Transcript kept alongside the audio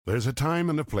There's a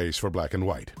time and a place for black and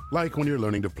white, like when you're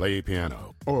learning to play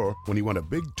piano, or when you want a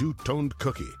big two-toned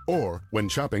cookie, or when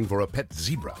shopping for a pet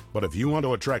zebra. But if you want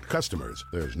to attract customers,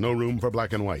 there's no room for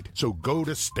black and white. So go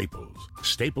to Staples.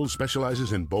 Staples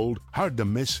specializes in bold,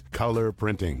 hard-to-miss color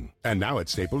printing. And now at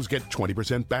Staples, get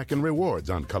 20% back in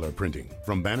rewards on color printing,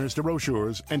 from banners to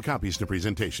brochures and copies to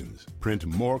presentations. Print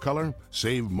more color,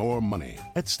 save more money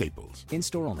at Staples.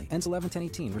 In-store only. Ends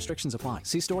 11/10/18. Restrictions apply.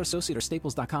 See store associate or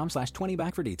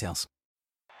staples.com/20back for details.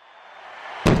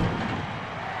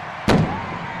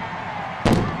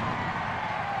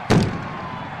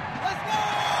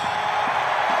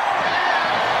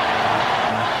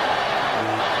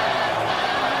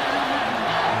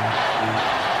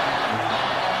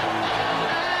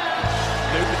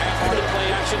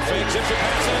 Fakes it for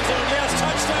pass end zone. Yes,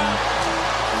 touchdown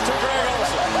to Greg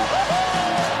Olsen.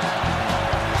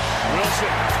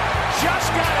 Wilson just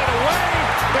got it away.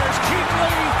 There's Keith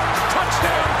Lee.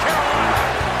 Touchdown, Carolina.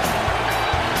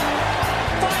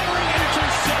 Finally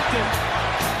intercepted.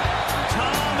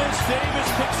 Thomas Davis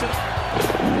picks it up.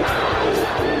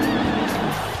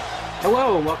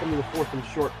 Hello, and welcome to the Fourth and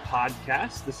Short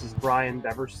podcast. This is Brian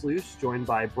Beversluis, joined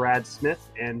by Brad Smith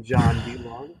and John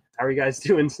DeLong. How are you guys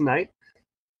doing tonight?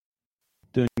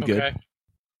 Doing good. Okay.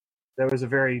 There was a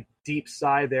very deep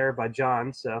sigh there by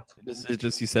John. So it's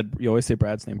just you always say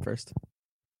Brad's name first.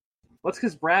 Well, it's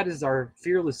because Brad is our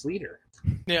fearless leader.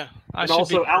 Yeah,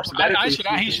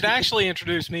 he should actually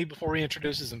introduce me before he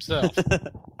introduces himself.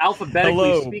 Alphabetically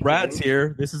Hello, speaking, Brad's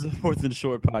here. This is a Fourth and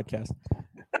Short podcast.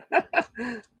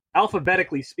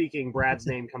 Alphabetically speaking, Brad's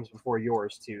name comes before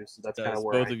yours too. So that's kind of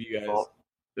where both of you guys.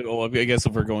 Well, I guess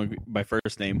if we're going by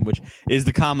first name, which is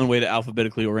the common way to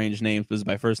alphabetically arrange names, is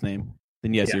by first name,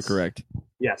 then yes, you're correct.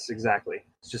 Yes, exactly.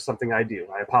 It's just something I do.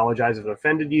 I apologize if it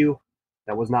offended you.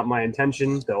 That was not my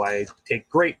intention, though I take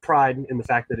great pride in the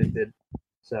fact that it did.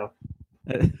 So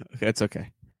that's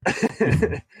okay.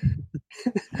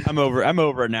 I'm over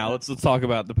it now. Let's talk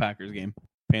about the Packers game.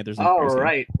 Panthers. All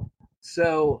right.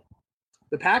 So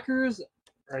the Packers,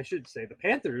 or I should say the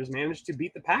Panthers, managed to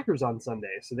beat the Packers on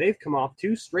Sunday. So they've come off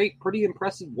two straight pretty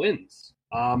impressive wins.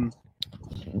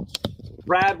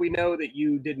 Brad, we know that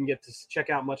you didn't get to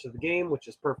check out much of the game, which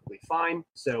is perfectly fine.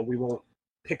 So we won't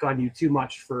pick on you too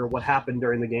much for what happened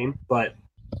during the game. But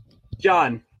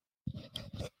John,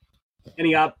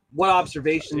 what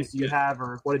observations do you have,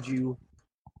 or what did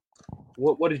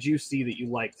you see that you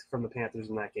liked from the Panthers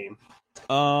in that game?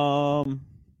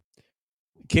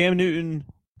 Cam Newton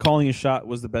calling a shot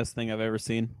was the best thing I've ever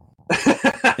seen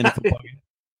in a football game.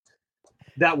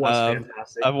 That was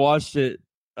fantastic. I've watched it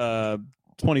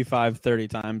 25, 30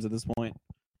 times at this point.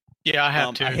 Yeah, I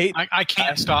have too. I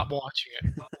can't stop watching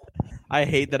it. I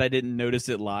hate that I didn't notice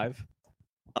it live.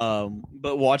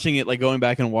 But watching it, like going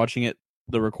back and watching it,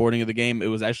 the recording of the game, it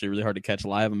was actually really hard to catch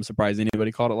live. I'm surprised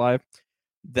anybody caught it live.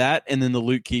 That, and then the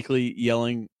Luke Kuechly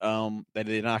yelling that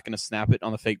they're not going to snap it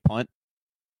on the fake punt.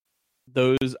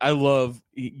 Those, I love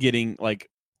getting like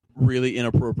really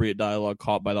inappropriate dialogue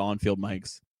caught by the on-field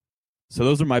mics. So that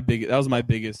was my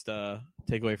biggest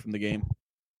takeaway from the game.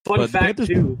 Fun fact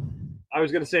too, I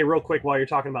was going to say real quick while you're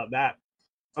talking about that.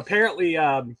 Apparently,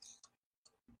 Aaron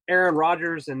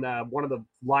Rodgers and one of the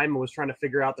linemen was trying to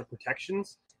figure out the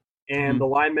protections, and the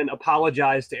lineman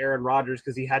apologized to Aaron Rodgers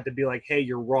because he had to be like, "Hey,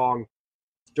 you're wrong,"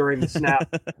 during the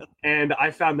snap, and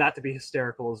I found that to be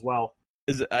hysterical as well.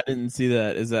 I didn't see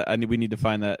that. We need to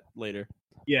find that later.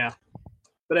 Yeah.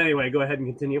 But anyway, go ahead and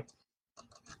continue.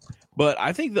 But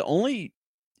I think the only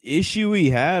issue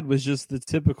we had was just the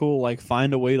typical, like,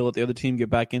 find a way to let the other team get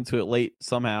back into it late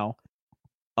somehow.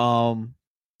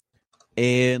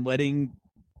 And letting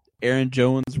Aaron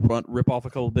Jones rip off a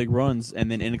couple of big runs and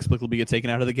then inexplicably get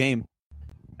taken out of the game.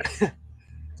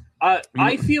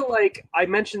 I feel like I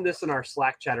mentioned this in our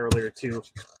Slack chat earlier too,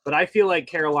 but I feel like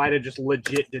Carolina just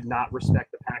legit did not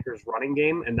respect the Packers' running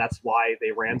game, and that's why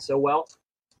they ran so well.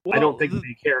 I don't think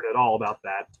they cared at all about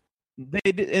that.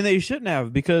 They did, and they shouldn't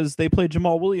have, because they played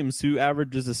Jamal Williams, who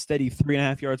averages a steady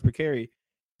 3.5 yards per carry,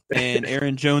 and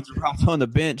Aaron Jones dropped on the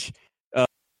bench,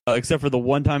 except for the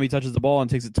one time he touches the ball and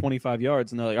takes it 25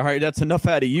 yards, and they're like, "All right, that's enough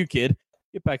out of you, kid.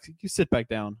 Get back, you sit back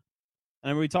down."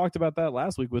 And we talked about that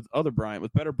last week with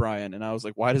Better Brian, and I was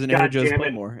like, "Why doesn't Aaron Jones play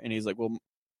more?" And he's like, "Well,"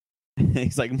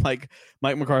 he's like, Mike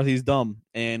McCarthy's dumb,"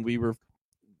 and we were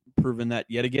proving that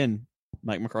yet again.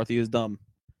 Mike McCarthy is dumb.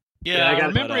 Yeah, I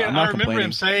remember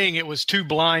him saying it was two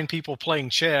blind people playing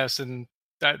chess, and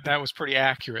that was pretty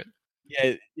accurate.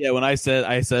 Yeah. When I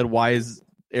said, "Why is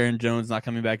Aaron Jones not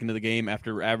coming back into the game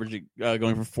after averaging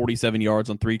going for 47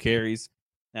 yards on 3 carries?"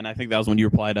 And I think that was when you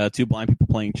replied, "Two blind people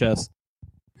playing chess."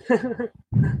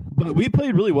 But we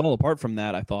played really well apart from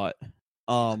that, I thought.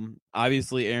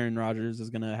 Obviously, Aaron Rodgers is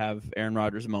going to have Aaron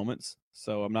Rodgers moments,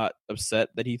 so I'm not upset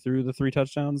that he threw the 3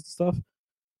 touchdowns and stuff.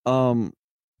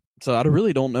 So I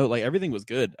really don't know. Like, everything was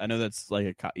good. I know that's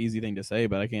like a easy thing to say,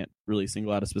 but I can't really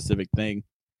single out a specific thing.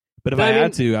 But if I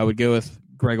had to, I would go with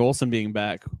Greg Olsen being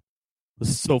back. It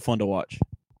was so fun to watch.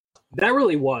 That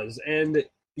really was, and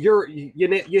you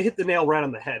hit the nail right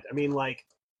on the head. I mean, like,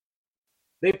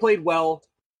 they played well.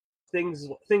 Things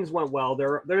went well.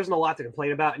 There isn't a lot to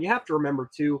complain about, and you have to remember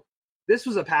too, this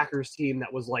was a Packers team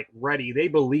that was like ready. They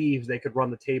believed they could run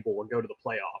the table and go to the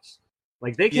playoffs.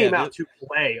 Like, they came out to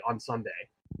play on Sunday.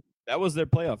 That was their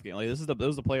playoff game. Like, this was the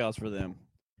playoffs for them.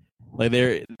 Like,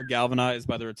 they're galvanized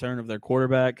by the return of their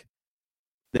quarterback.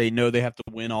 They know they have to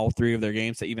win all 3 of their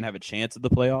games to even have a chance at the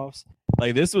playoffs.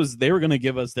 Like, they were going to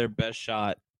give us their best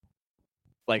shot,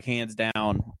 like, hands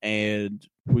down, and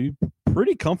we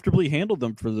pretty comfortably handled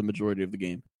them for the majority of the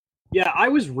game. Yeah, I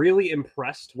was really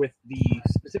impressed with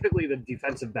specifically the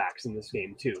defensive backs in this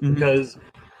game too, because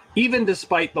even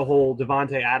despite the whole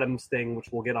Devontae Adams thing, which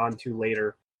we'll get on to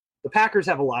later, the Packers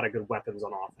have a lot of good weapons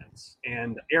on offense,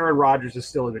 and Aaron Rodgers is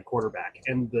still a good quarterback,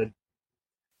 and the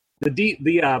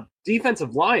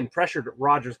defensive line pressured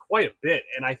Rodgers quite a bit,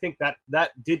 and I think that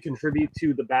did contribute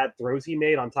to the bad throws he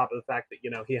made, on top of the fact that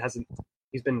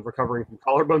he's been recovering from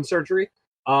collarbone surgery.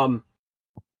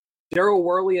 Darryl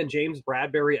Worley and James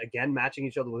Bradbury again matching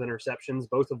each other with interceptions,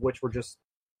 both of which were just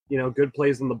good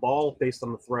plays on the ball based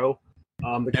on the throw.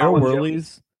 Darryl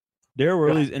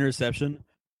Worley's interception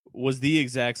was the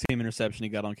exact same interception he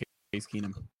got on Case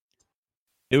Keenum.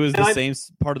 It was the same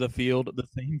part of the field, the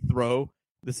same throw,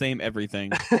 the same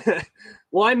everything.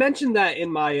 Well, I mentioned that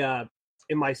in my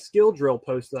skill drill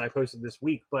post that I posted this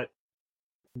week, but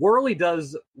Worley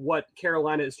does what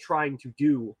Carolina is trying to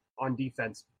do on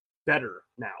defense better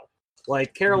now.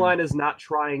 Like, Carolina is not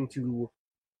trying to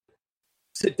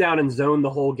sit down and zone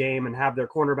the whole game and have their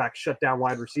cornerback shut down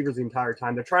wide receivers the entire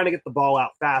time. They're trying to get the ball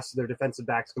out fast so their defensive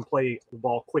backs can play the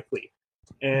ball quickly.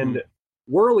 And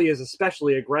Worley is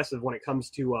especially aggressive when it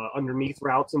comes to underneath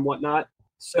routes and whatnot.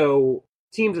 So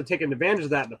teams have taken advantage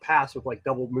of that in the past with like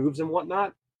double moves and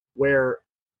whatnot, where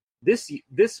this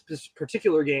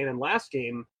particular game and last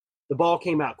game, the ball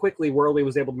came out quickly. Worley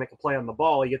was able to make a play on the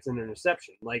ball. He gets an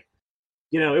interception. Like,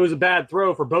 it was a bad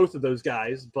throw for both of those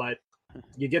guys, but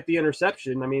you get the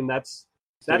interception. I mean, that's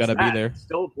got to be there.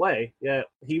 Still a play. Yeah,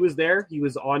 he was there. He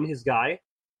was on his guy.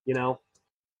 He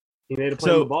made a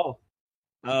play on the ball.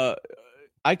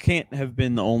 I can't have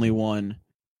been the only one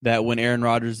that when Aaron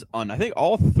Rodgers I think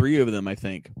all 3 of them,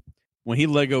 when he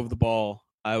let go of the ball,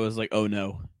 I was like, oh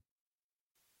no.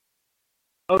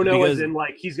 Oh no, as in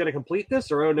like he's going to complete this,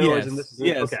 or oh no, as in this is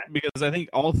okay. Because I think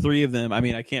all 3 of them. I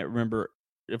mean, I can't remember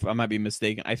if I might be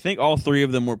mistaken. I think all 3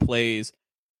 of them were plays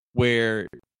where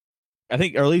I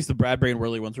think, or at least the Bradbury and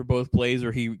Worley ones were both plays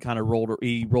where he kind of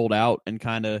rolled out and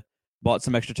kind of bought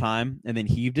some extra time and then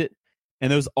heaved it, and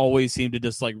those always seemed to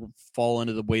just like fall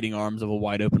into the waiting arms of a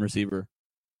wide open receiver.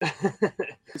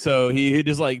 So he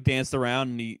just like danced around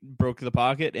and he broke the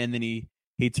pocket, and then he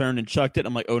turned and chucked it.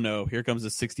 I'm like, oh no, here comes a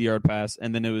 60-yard pass,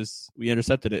 and then we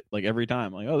intercepted it like every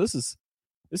time. Like, oh, this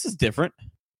is different.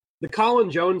 The Colin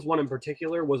Jones one in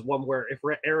particular was one where if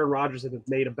Aaron Rodgers had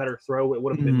made a better throw, it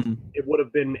would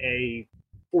have been a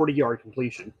 40-yard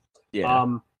completion.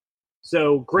 Yeah.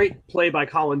 So great play by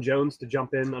Colin Jones to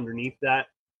jump in underneath that.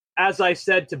 As I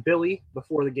said to Billy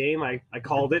before the game, I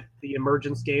called it the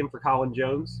emergence game for Colin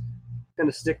Jones. Going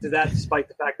to stick to that, despite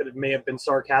the fact that it may have been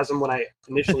sarcasm when I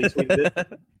initially tweeted it.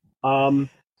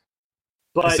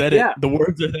 But I said it. The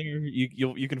words are there.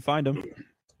 You can find them.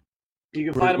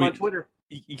 You can find them on Twitter.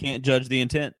 You can't judge the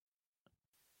intent.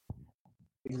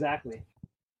 Exactly.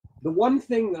 The one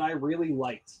thing that I really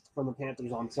liked from the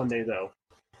Panthers on Sunday, though,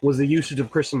 was the usage of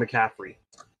Christian McCaffrey.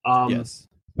 Yes,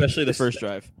 especially the first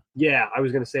drive. Yeah, I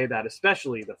was going to say that,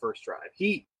 especially the first drive.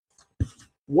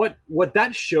 What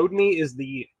that showed me is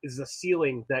the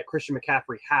ceiling that Christian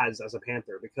McCaffrey has as a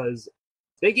Panther, because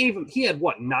he had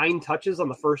 9 touches on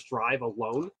the first drive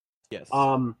alone. Yes.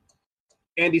 And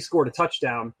he scored a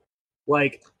touchdown.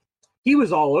 Like, he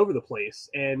was all over the place,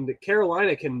 and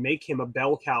Carolina can make him a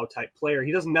bell cow type player.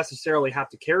 He doesn't necessarily have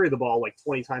to carry the ball like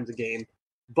 20 times a game,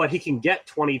 but he can get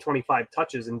 20, 25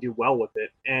 touches and do well with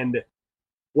it. And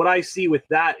what I see with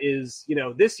that is,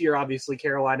 this year, obviously,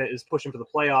 Carolina is pushing for the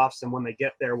playoffs, and when they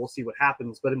get there, we'll see what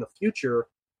happens. But in the future,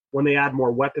 when they add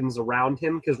more weapons around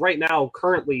him, because right now,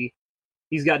 currently,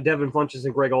 he's got Devin Funchess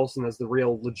and Greg Olsen as the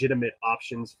real legitimate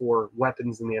options for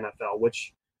weapons in the NFL,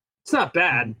 which it's not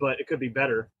bad, but it could be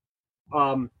better.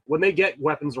 When they get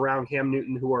weapons around Cam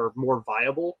Newton who are more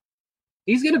viable,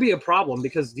 he's going to be a problem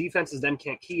because defenses then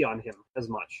can't key on him as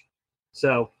much.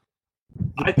 So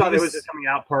I thought it was a coming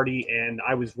out party, and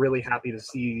I was really happy to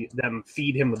see them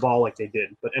feed him the ball like they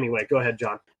did. But anyway, go ahead,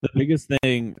 John. The biggest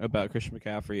thing about Christian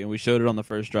McCaffrey, and we showed it on the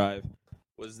first drive,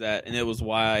 was that, and it was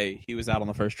why he was out on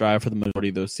the first drive for the majority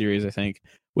of those series, I think,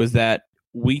 was that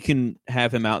we can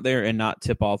have him out there and not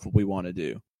tip off what we want to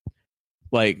do.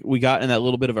 Like, we got in that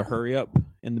little bit of a hurry up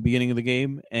in the beginning of the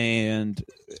game, and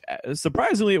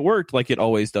surprisingly it worked like it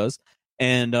always does.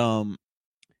 And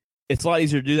it's a lot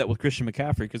easier to do that with Christian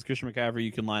McCaffrey, because Christian McCaffrey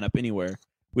you can line up anywhere.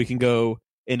 We can go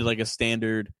into like a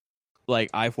standard like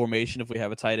I formation if we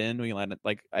have a tight end. We can line up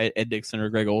like Ed Dixon or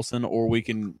Greg Olsen, or we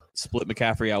can split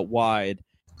McCaffrey out wide,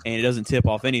 and it doesn't tip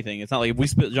off anything. It's not like if we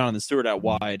split Jonathan Stewart out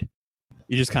wide,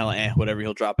 you're just kind of like, whatever,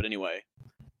 he'll drop it anyway.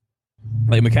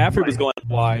 Like McCaffrey was going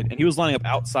wide, and he was lining up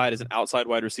outside as an outside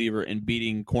wide receiver and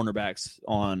beating cornerbacks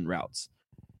on routes.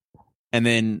 And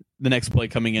then the next play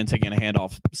coming in, taking a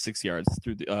handoff 6 yards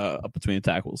through the up between the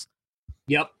tackles.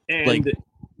 Yep, and like,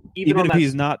 even if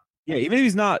he's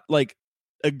not like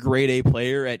a grade A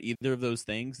player at either of those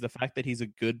things, the fact that he's a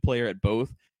good player at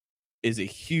both is a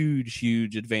huge,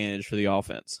 huge advantage for the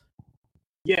offense.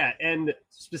 Yeah, and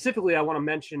specifically, I want to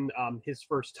mention his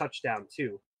first touchdown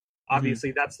too.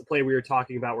 Obviously, that's the play we were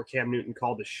talking about where Cam Newton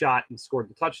called the shot and scored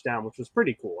the touchdown, which was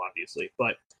pretty cool, obviously.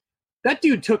 But that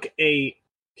dude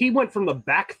he went from the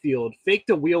backfield, faked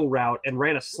a wheel route, and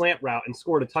ran a slant route and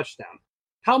scored a touchdown.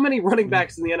 How many running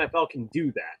backs in the NFL can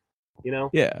do that? You know?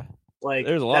 Yeah. Like,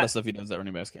 there's a lot of stuff he does that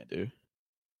running backs can't do.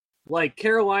 Like,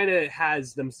 Carolina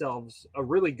has themselves a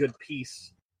really good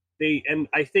piece. And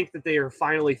I think that they are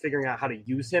finally figuring out how to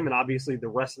use him, and obviously the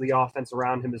rest of the offense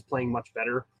around him is playing much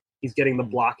better. He's getting the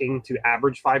blocking to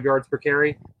average 5 yards per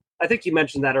carry. I think you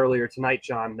mentioned that earlier tonight,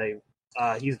 John.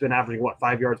 He's been averaging,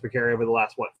 5 yards per carry over the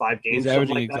last, 5 games? He's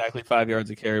averaging exactly 5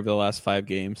 yards a carry over the last 5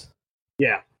 games.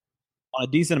 Yeah. On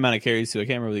a decent amount of carries, too. I can't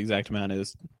remember what the exact amount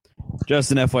is.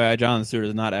 Just an FYI, Jonathan Stewart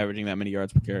is not averaging that many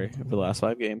yards per carry over the last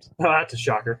 5 games. Oh, that's a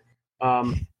shocker.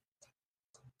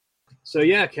 So,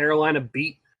 yeah, Carolina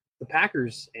beat the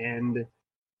Packers, and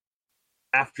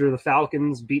after the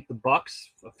Falcons beat the Bucs,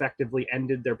 effectively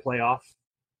ended their playoff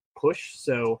push.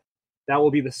 So that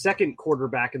will be the second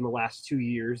quarterback in the last 2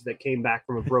 years that came back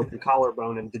from a broken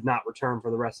collarbone and did not return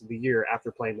for the rest of the year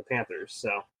after playing the Panthers. So,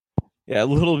 yeah, a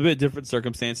little bit different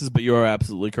circumstances, but you are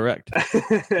absolutely correct.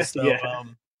 So, yeah.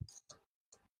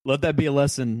 Let that be a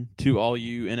lesson to all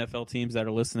you NFL teams that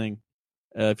are listening.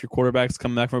 If your quarterback's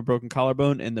coming back from a broken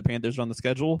collarbone and the Panthers are on the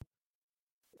schedule,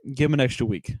 give him an extra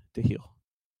week to heal.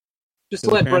 Just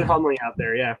to let Brett Hundley out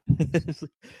there, yeah.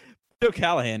 Joe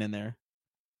Callahan in there.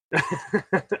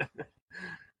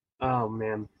 Oh,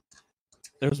 man.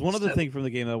 There's one other thing from the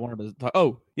game that I wanted to talk.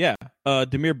 Oh, yeah.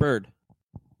 Demir Bird.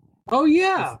 Oh,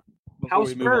 yeah. Before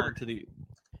we move on to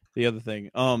the other thing.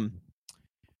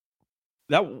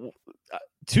 That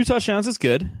 2 touchdowns is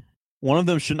good. One of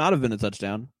them should not have been a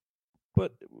touchdown,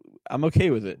 but I'm okay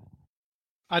with it.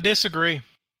 I disagree.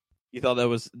 You think that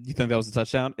was a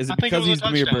touchdown? Is it because he's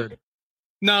Demir Bird?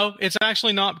 No, it's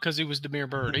actually not because he was Demir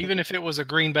Bird. Even if it was a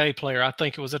Green Bay player, I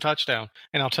think it was a touchdown,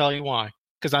 and I'll tell you why.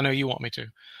 Because I know you want me to.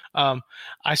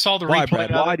 I saw the replay.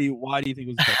 Brad? Why do you think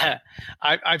it was a touchdown?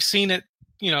 I've seen it,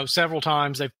 several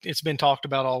times. It's been talked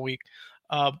about all week.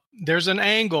 There's an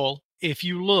angle. If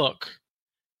you look,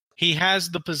 he has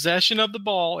the possession of the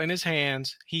ball in his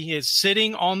hands. He is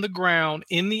sitting on the ground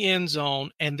in the end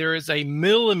zone, and there is a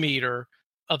millimeter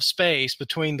of space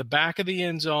between the back of the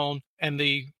end zone and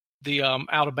the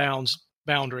out of bounds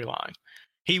boundary line.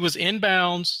 He was in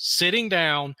bounds, sitting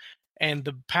down, and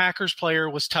the Packers player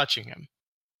was touching him.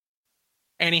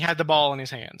 And he had the ball in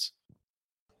his hands.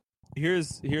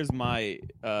 Here's my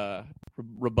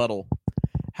rebuttal.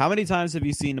 How many times have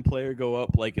you seen a player go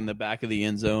up like in the back of the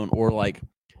end zone or like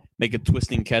make a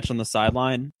twisting catch on the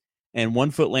sideline and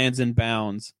one foot lands in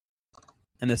bounds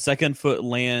and the second foot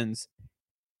lands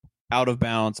out of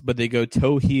bounds, but they go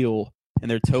toe heel and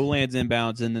their toe lands in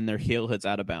bounds and then their heel hits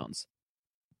out of bounds?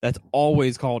 That's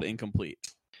always called incomplete.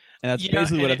 And that's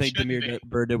basically what I think Demir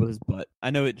Bird did with his butt. I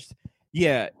know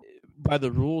by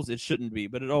the rules it shouldn't be,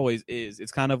 but it always is.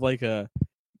 It's kind of like a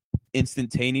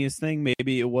instantaneous thing.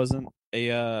 Maybe it wasn't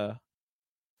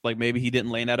maybe he didn't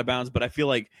land out of bounds, but I feel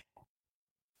like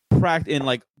in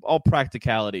like all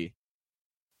practicality,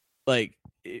 like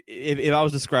if I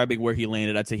was describing where he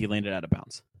landed, I'd say he landed out of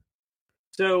bounds.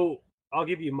 So I'll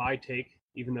give you my take,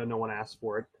 even though no one asked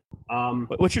for it.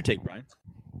 What's your take, Brian?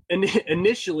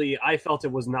 Initially, I felt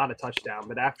it was not a touchdown,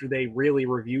 but after they really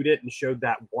reviewed it and showed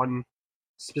that one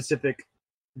specific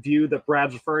view that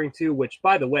Brad's referring to, which,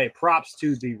 by the way, props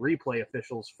to the replay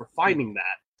officials for finding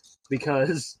that,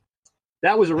 because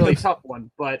that was a really tough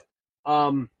one. But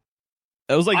that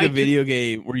was like the video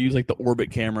game where you use like the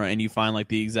orbit camera and you find like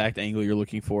the exact angle you're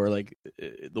looking for, like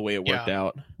the way it worked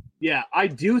out. Yeah, I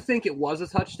do think it was a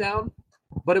touchdown,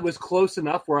 but it was close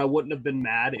enough where I wouldn't have been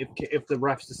mad if the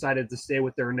refs decided to stay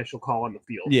with their initial call on the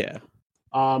field. Yeah.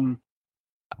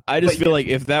 I just feel like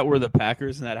if that were the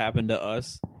Packers and that happened to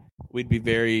us, we'd be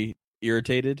very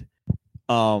irritated.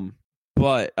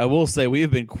 But I will say we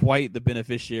have been quite the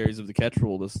beneficiaries of the catch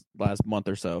rule this last month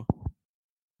or so.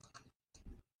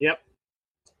 Yep.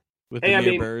 With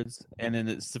the Birds, and then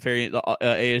it's the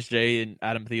ASJ and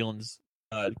Adam Thielen's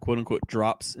quote unquote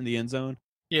drops in the end zone.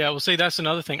 Yeah, well, see, that's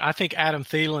another thing. I think Adam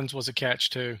Thielen's was a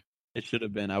catch too. It should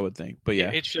have been, I would think, but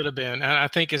yeah, it should have been. And I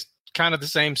think it's kind of the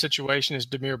same situation as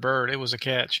Demir Bird. It was a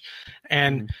catch,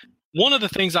 and one of the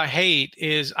things I hate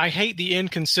is the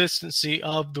inconsistency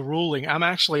of the ruling. I'm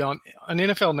actually on an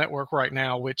NFL Network right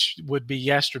now, which would be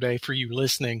yesterday for you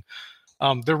listening.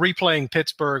 They're replaying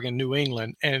Pittsburgh and New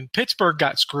England, and Pittsburgh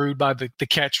got screwed by the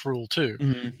catch rule too.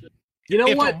 Mm-hmm. You know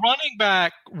if what? a running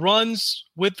back runs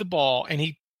with the ball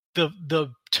and the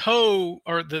toe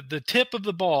or the tip of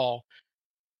the ball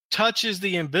touches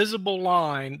the invisible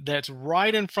line that's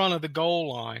right in front of the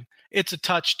goal line, it's a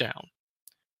touchdown.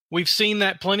 We've seen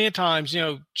that plenty of times. You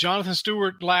know, Jonathan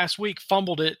Stewart last week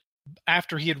fumbled it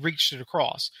after he had reached it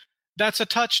across. That's a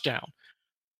touchdown.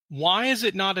 Why is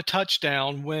it not a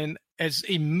touchdown when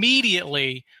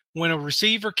immediately when a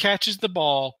receiver catches the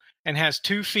ball and has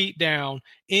 2 feet down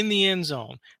in the end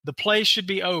zone, the play should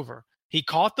be over? He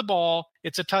caught the ball.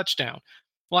 It's a touchdown.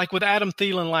 Like with Adam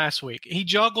Thielen last week, he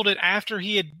juggled it after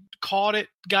he had caught it,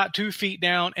 got 2 feet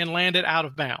down, and landed out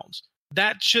of bounds.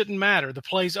 That shouldn't matter. The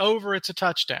play's over. It's a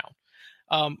touchdown.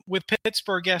 With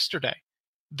Pittsburgh yesterday,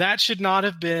 that should not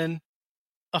have been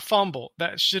a fumble.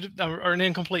 That should or an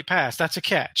incomplete pass. That's a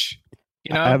catch.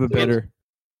 You know, I have a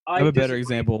better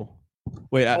example.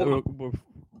 Wait,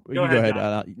 you go ahead.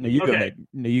 No, you go ahead.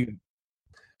 No, you.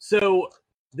 So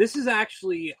this is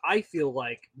actually, I feel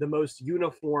like, the most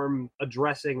uniform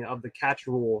addressing of the catch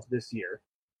rule this year.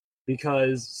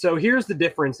 Because, so here's the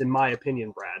difference in my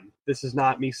opinion, Brad. This is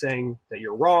not me saying that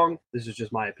you're wrong. This is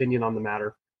just my opinion on the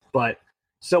matter. But,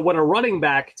 so when a running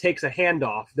back takes a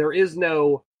handoff, there is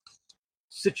no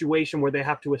situation where they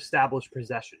have to establish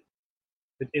possession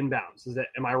inbounds.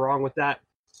 Am I wrong with that?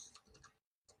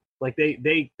 Like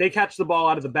they catch the ball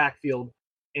out of the backfield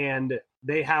and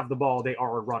they have the ball, they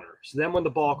are a runner. So then when the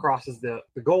ball crosses the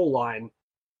goal line,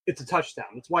 it's a touchdown.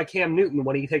 That's why Cam Newton,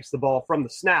 when he takes the ball from the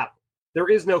snap, there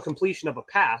is no completion of a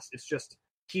pass. It's just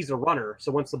he's a runner.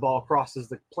 So once the ball crosses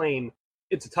the plane,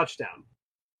 it's a touchdown.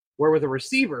 Where with a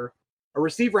receiver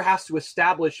has to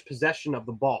establish possession of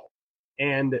the ball.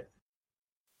 And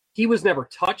he was never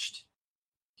touched.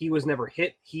 He was never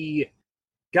hit. He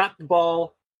got the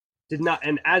ball, did not,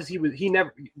 and as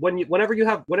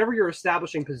whenever you're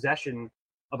establishing possession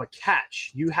of a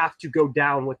catch, you have to go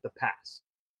down with the pass.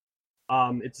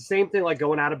 It's the same thing like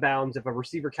going out of bounds. If a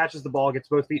receiver catches the ball, gets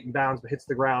both feet in bounds, but hits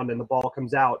the ground and the ball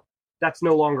comes out, that's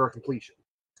no longer a completion.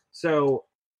 So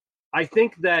I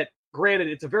think that, granted,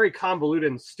 it's a very convoluted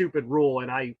and stupid rule,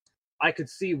 and I could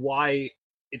see why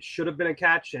it should have been a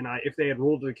catch, and if they had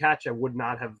ruled it a catch, I would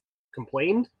not have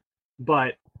complained.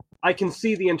 But I can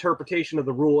see the interpretation of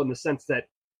the rule in the sense that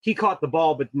he caught the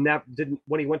ball, but didn't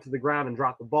when he went to the ground and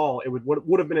dropped the ball, it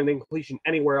would have been an incompletion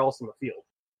anywhere else in the field.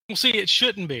 Well, see, it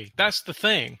shouldn't be. That's the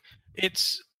thing.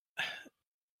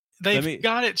 They've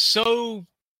got it so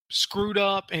screwed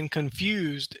up and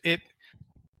confused.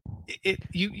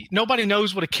 Nobody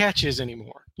knows what a catch is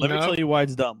anymore. Let me tell you why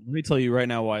it's dumb. Let me tell you right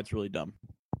now why it's really dumb.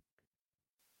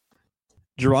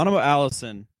 Geronimo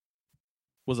Allison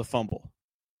was a fumble.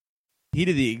 He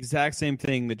did the exact same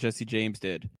thing that Jesse James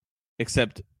did,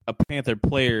 except a Panther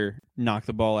player knocked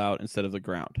the ball out instead of the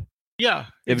ground. Yeah.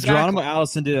 If exactly. Geronimo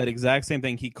Allison did that exact same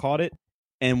thing, he caught it,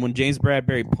 and when James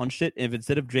Bradbury punched it, if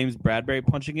instead of James Bradbury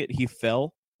punching it, he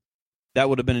fell, that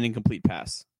would have been an incomplete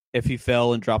pass. If he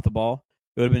fell and dropped the ball,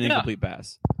 it would have been an incomplete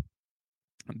pass.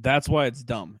 That's why it's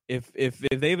dumb. If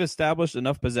they've established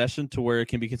enough possession to where it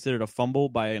can be considered a fumble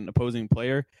by an opposing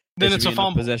player, then it's a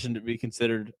fumble. Possession to be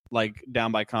considered like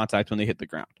down by contact when they hit the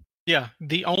ground. Yeah,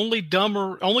 the only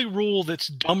rule that's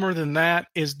dumber than that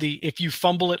is if you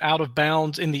fumble it out of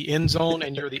bounds in the end zone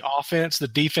and you're the offense, the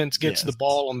defense gets the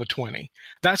ball on the 20.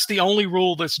 That's the only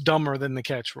rule that's dumber than the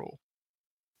catch rule.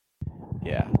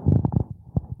 Yeah.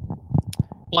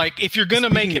 Like, if you're going to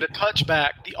make it a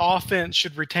touchback, the offense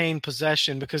should retain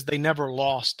possession because they never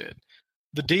lost it.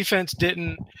 The defense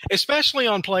didn't, especially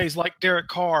on plays like Derek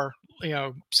Carr,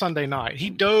 Sunday night. He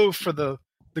dove for the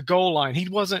goal line. He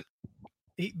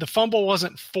the fumble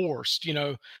wasn't forced.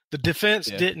 The defense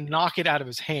didn't knock it out of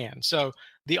his hand. So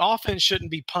the offense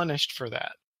shouldn't be punished for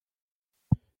that.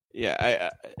 Yeah,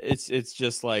 it's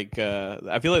just like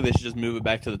I feel like they should just move it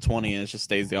back to the 20 and it just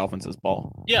stays the offense's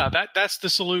ball. Yeah, that's the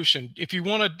solution. If you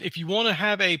want to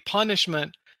have a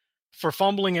punishment for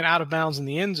fumbling it out of bounds in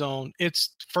the end zone,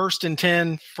 it's 1st and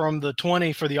 10 from the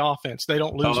 20 for the offense. They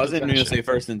don't lose. I wasn't going to say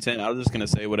 1st and 10. I was just going to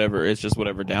say whatever. It's just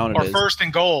whatever down it is. Or 1st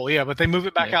and goal, yeah, but they move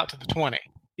it back out to the 20.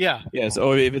 Yeah. Yeah,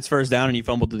 so if it's 1st down and you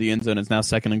fumble to the end zone, it's now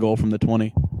 2nd and goal from the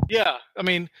 20. Yeah, I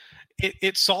mean,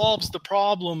 it solves the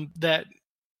problem that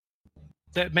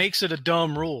makes it a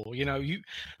dumb rule,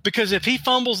 because if he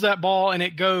fumbles that ball and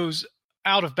it goes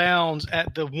out of bounds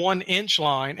at the 1-inch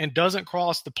line and doesn't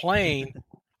cross the plane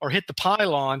or hit the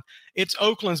pylon, it's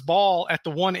Oakland's ball at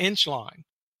the 1-inch line.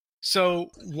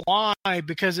 So why?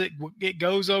 Because it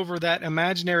goes over that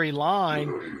imaginary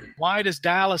line. Why does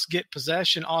Dallas get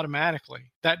possession automatically?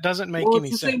 That doesn't make any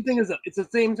sense. It's the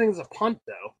same thing as a punt,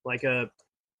 though. Like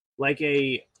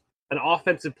an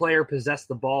offensive player possessed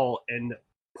the ball and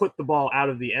put the ball out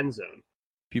of the end zone.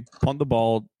 If you punt the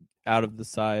ball out of the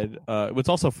side, it's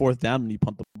also 4th down when you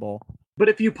punt the ball. But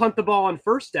if you punt the ball on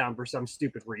 1st down for some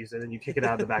stupid reason and you kick it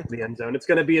out of the back of the end zone, it's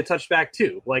going to be a touchback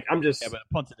too. Like I'm just, but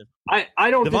punt's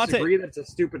I don't disagree that it's a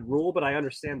stupid rule, but I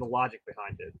understand the logic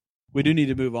behind it. We do need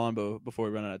to move on before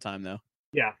we run out of time, though.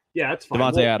 Yeah, that's fine.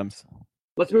 Devontae Adams.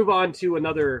 Let's move on to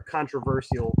another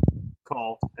controversial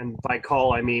call, and by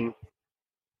call I mean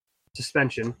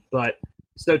suspension. But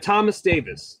so Thomas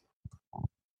Davis.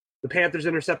 The Panthers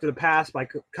intercepted a pass by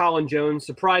Colin Jones,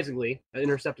 surprisingly,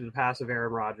 intercepted a pass of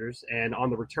Aaron Rodgers, and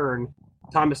on the return,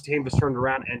 Thomas Davis turned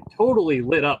around and totally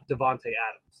lit up Devontae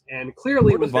Adams. And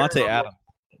clearly Poor Devontae Adams.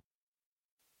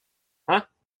 Huh?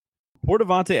 Poor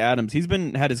Devontae Adams. He's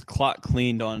had his clock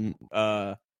cleaned on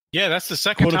that's the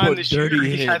second time this year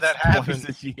he had that happen.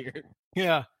 This year.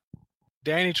 Yeah.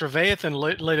 Danny Trevathan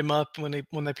lit him up when they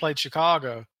played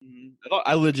Chicago.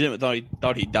 I legitimately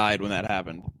thought he died when that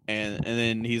happened, and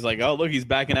then he's like, "Oh, look, he's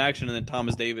back in action," and then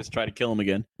Thomas Davis tried to kill him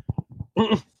again.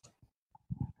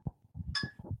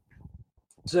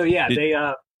 So he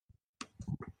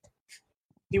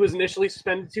was initially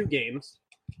suspended 2 games,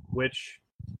 which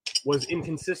was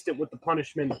inconsistent with the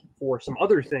punishment for some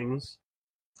other things,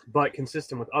 but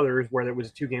consistent with others where there was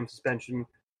a 2-game suspension.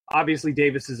 Obviously,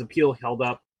 Davis's appeal held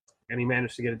up, and he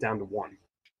managed to get it down to 1.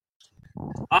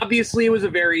 Obviously, it was a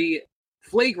very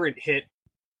flagrant hit,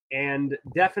 and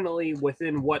definitely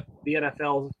within what the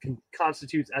NFL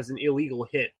constitutes as an illegal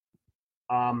hit.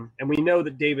 And we know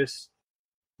Davis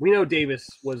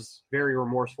was very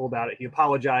remorseful about it. He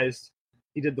apologized.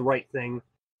 He did the right thing.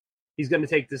 He's going to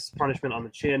take this punishment on the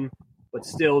chin, but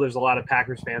still, there's a lot of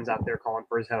Packers fans out there calling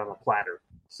for his head on a platter.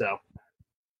 So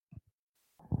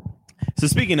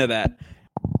speaking of that,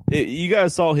 you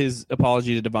guys saw his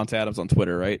apology to Devontae Adams on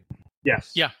Twitter, right?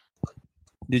 Yes. Yeah.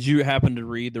 Did you happen to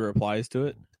read the replies to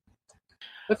it?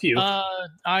 A few.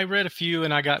 I read a few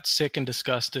and I got sick and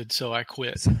disgusted, so I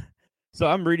quit. So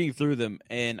I'm reading through them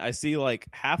and I see like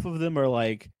half of them are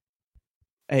like,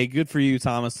 "Hey, good for you,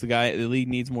 Thomas. The league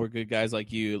needs more good guys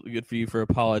like you. Good for you for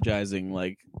apologizing.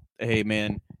 Like, hey,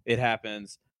 man, it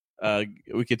happens.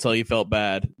 We could tell you felt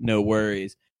bad. No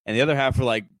worries." And the other half are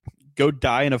like, "Go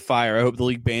die in a fire. I hope the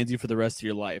league bans you for the rest of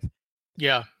your life."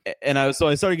 Yeah. And I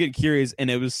started getting curious, and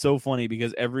it was so funny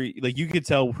because you could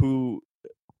tell who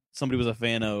somebody was a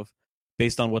fan of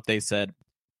based on what they said.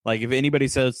 Like if anybody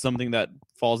says something that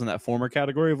falls in that former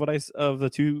category of the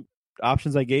 2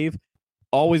 options I gave,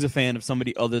 always a fan of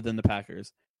somebody other than the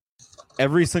Packers.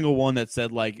 Every single one that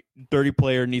said like dirty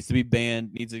player needs to be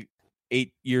banned, needs a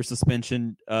 8-year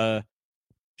suspension,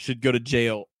 should go to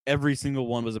jail. Every single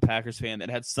one was a Packers fan that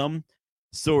had some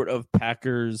sort of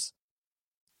Packers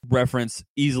reference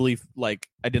easily like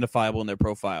identifiable in their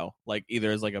profile, like either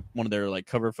as like one of their like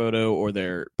cover photo or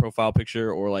their profile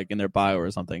picture or like in their bio or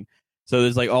something. So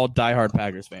there's like all diehard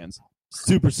Packers fans,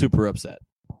 super upset.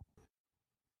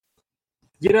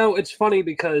 It's funny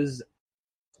because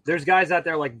there's guys out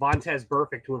there like Vontaze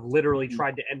Burfict who have literally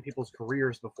tried to end people's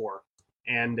careers before,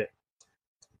 and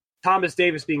Thomas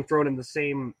Davis being thrown in the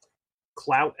same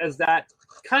clout as that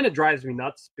kind of drives me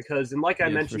nuts because, and like I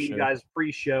mentioned to you guys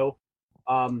pre-show,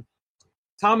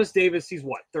 Thomas Davis, he's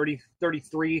what,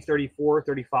 33, 34,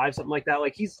 35, something like that.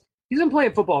 Like he's been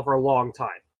playing football for a long time.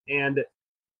 And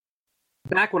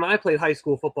back when I played high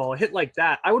school football, a hit like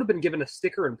that, I would have been given a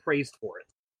sticker and praised for it.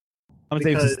 Thomas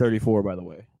Davis is 34, by the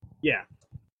way. Yeah.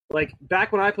 Like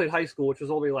back when I played high school, which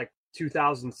was only like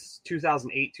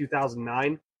 2008,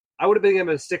 2009, I would have been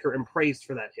given a sticker and praised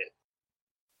for that hit.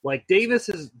 Like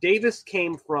Davis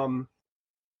came from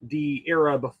the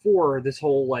era before this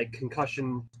whole like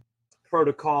concussion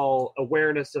protocol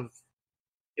awareness of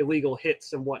illegal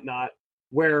hits and whatnot,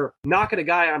 where knocking a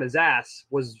guy on his ass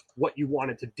was what you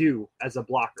wanted to do as a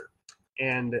blocker.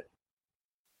 And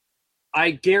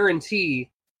I guarantee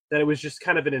that it was just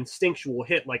kind of an instinctual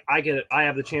hit. Like, I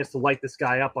have the chance to light this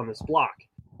guy up on this block.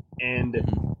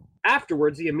 And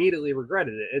afterwards, he immediately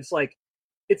regretted it. It's like,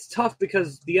 it's tough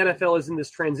because the NFL is in this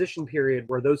transition period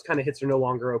where those kind of hits are no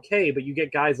longer okay. But you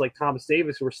get guys like Thomas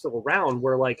Davis who are still around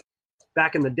where, like,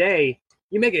 back in the day,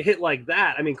 you make a hit like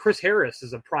that. I mean, Chris Harris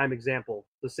is a prime example,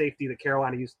 the safety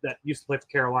that used to play for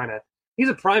Carolina. He's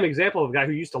a prime example of a guy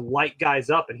who used to light guys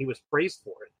up, and he was praised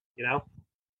for it, you know?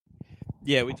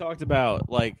 Yeah, we talked about,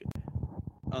 like,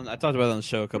 I talked about it on the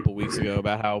show a couple weeks ago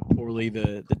about how poorly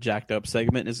the jacked up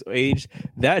segment is aged.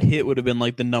 That hit would have been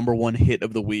like the number one hit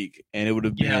of the week, and it would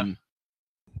have been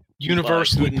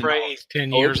universally praised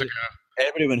 10 years ago.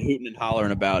 Everybody would have been hooting and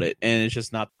hollering about it, and it's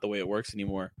just not the way it works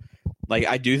anymore. Like,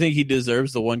 I do think he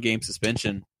deserves the 1-game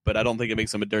suspension, but I don't think it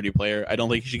makes him a dirty player. I don't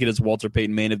think he should get his Walter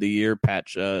Payton Man of the Year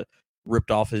patch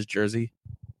ripped off his jersey.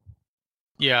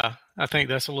 Yeah, I think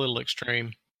that's a little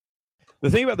extreme. The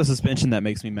thing about the suspension that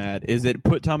makes me mad is it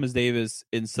put Thomas Davis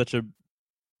in such a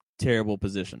terrible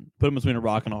position. Put him between a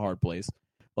rock and a hard place.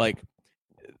 Like,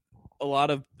 a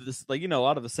lot of this, like, you know, a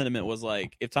lot of the sentiment was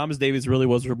like, if Thomas Davis really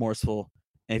was remorseful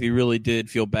and if he really did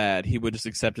feel bad, he would just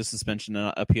accept his suspension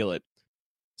and appeal it.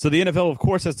 So the NFL, of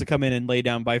course, has to come in and lay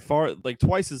down by far, like,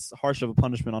 twice as harsh of a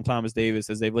punishment on Thomas Davis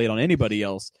as they've laid on anybody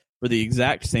else for the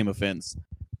exact same offense.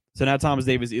 So now Thomas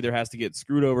Davis either has to get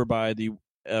screwed over by the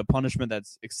punishment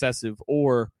that's excessive,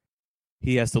 or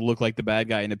he has to look like the bad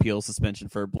guy and appeal suspension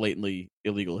for a blatantly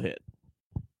illegal hit.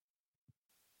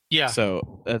 Yeah.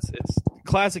 So it's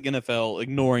classic NFL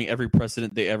ignoring every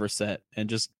precedent they ever set and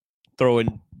just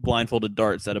throwing blindfolded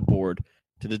darts at a board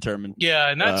to determine. Yeah,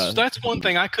 and that's one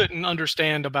thing I couldn't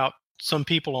understand about some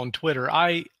people on Twitter.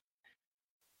 I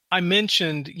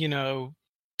mentioned, you know,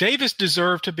 Davis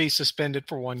deserved to be suspended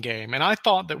for 1 game, and I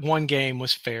thought that 1 game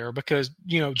was fair because,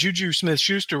 you know, Juju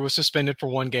Smith-Schuster was suspended for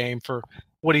 1 game for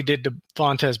what he did to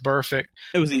Vontaze Burfict.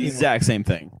 It was the exact same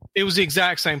thing. It was the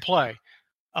exact same play.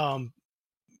 Rob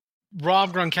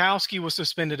Gronkowski was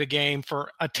suspended a game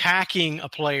for attacking a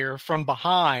player from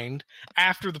behind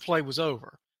after the play was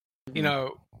over. You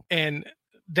know, and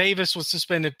Davis was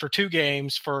suspended for 2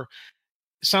 games for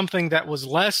something that was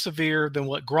less severe than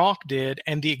what Gronk did,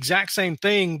 and the exact same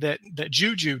thing that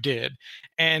Juju did.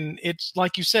 And it's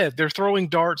like you said, they're throwing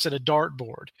darts at a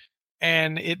dartboard,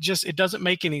 and it doesn't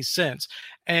make any sense.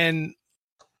 And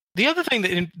the other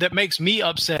thing that makes me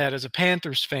upset as a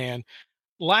Panthers fan,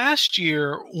 last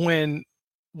year when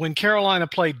Carolina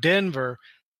played Denver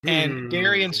and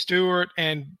Darian Stewart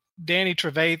and Danny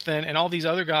Trevathan and all these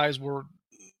other guys were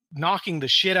knocking the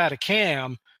shit out of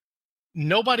Cam,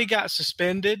 nobody got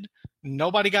suspended.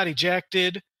 Nobody got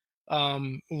ejected.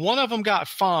 One of them got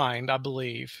fined, I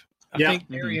believe. I think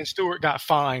Darian Stewart got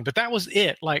fined, but that was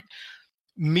it. Like,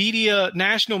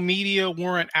 national media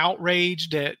weren't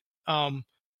outraged at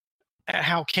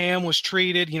how Cam was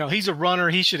treated. You know, he's a runner.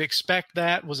 He should expect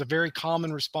that, was a very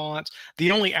common response.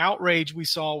 The only outrage we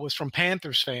saw was from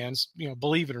Panthers fans, you know,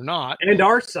 believe it or not. And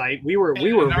our site, we were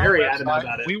very adamant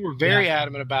about it. We were very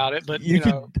adamant about it, but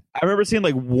I remember seeing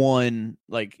like one,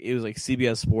 like it was like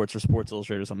CBS Sports or Sports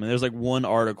Illustrated or something. There's like one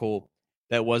article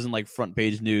that wasn't like front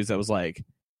page news that was like,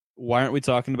 why aren't we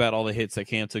talking about all the hits that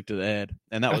Cam took to the head?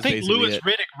 And that was basically Louis it.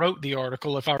 Riddick wrote the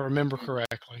article, if I remember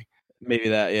correctly. Maybe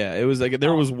that, yeah. It was like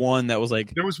there was one that was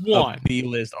like a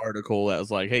B-list article that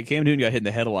was like, "Hey, Cam Newton got hit in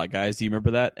the head a lot, guys. Do you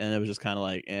remember that?" And it was just kind of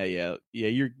like, "Yeah,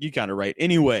 you're kind of right."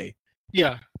 Anyway,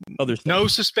 yeah, other stuff. No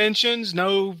suspensions,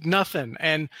 no nothing,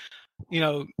 and you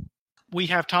know, we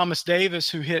have Thomas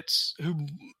Davis who's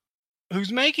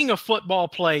making a football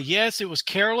play. Yes, it was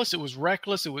careless, it was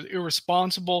reckless, it was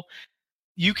irresponsible.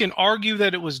 You can argue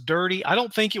that it was dirty. I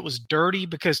don't think it was dirty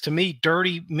because to me,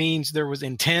 dirty means there was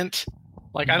intent.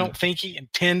 Like, I don't think he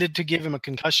intended to give him a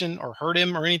concussion or hurt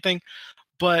him or anything.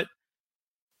 But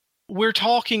we're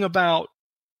talking about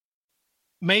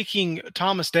making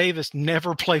Thomas Davis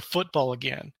never play football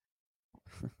again.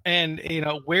 And, you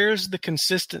know, where's the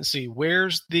consistency?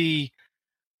 Where's the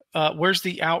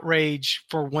outrage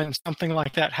for when something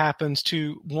like that happens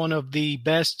to one of the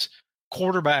best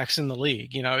quarterbacks in the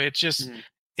league? You know, it's just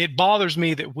it bothers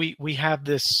me that we have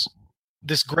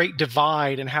this great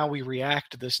divide in how we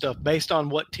react to this stuff based on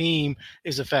what team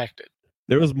is affected.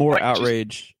 There was more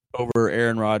outrage over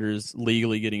Aaron Rodgers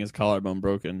legally getting his collarbone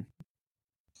broken.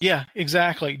 Yeah,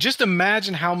 exactly. Just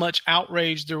imagine how much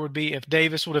outrage there would be if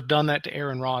Davis would have done that to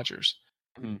Aaron Rodgers.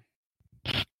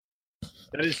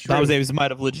 That is true. Thomas Davis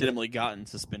might have legitimately gotten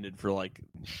suspended for like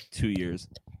 2 years.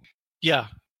 Yeah.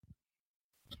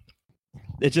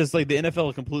 It's just like the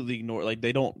NFL completely ignore, like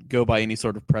they don't go by any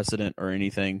sort of precedent or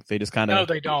anything. They just kind of No,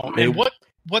 they don't. And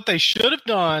what they should have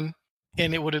done,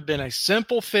 and it would have been a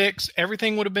simple fix,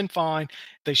 everything would have been fine.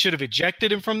 They should have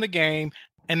ejected him from the game,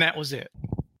 and that was it.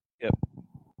 Yep.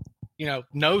 You know,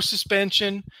 no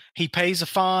suspension. He pays a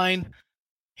fine.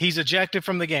 He's ejected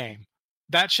from the game.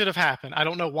 That should have happened. I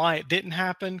don't know why it didn't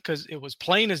happen, because it was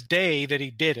plain as day that he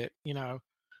did it, you know.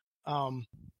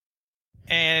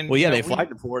 And well, yeah, you know, they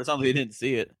flagged him for it. It's not like they didn't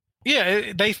see it.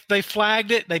 Yeah, they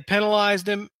flagged it. They penalized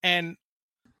him, and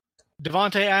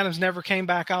Devontae Adams never came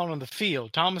back out on the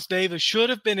field. Thomas Davis should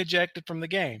have been ejected from the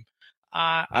game.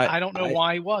 I don't know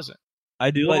why he wasn't. I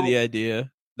do like the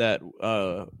idea that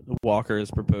Walker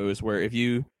has proposed, where if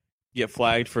you get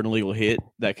flagged for an illegal hit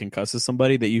that concusses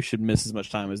somebody, that you should miss as much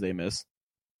time as they miss.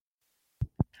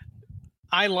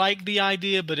 I like the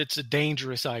idea, but it's a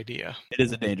dangerous idea. It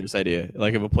is a dangerous idea.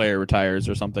 Like if a player retires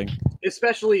or something.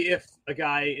 Especially if a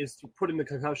guy is put in the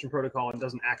concussion protocol and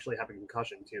doesn't actually have a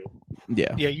concussion, too.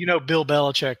 Yeah. Yeah, you know Bill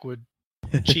Belichick would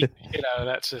cheat the shit out of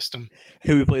that system.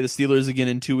 Hey, we play the Steelers again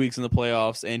in 2 weeks in the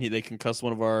playoffs, and they concuss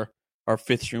one of our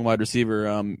fifth-string wide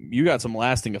receiver. You got some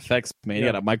lasting effects, man. You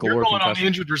got a Michael You're Orr going on the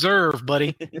injured reserve,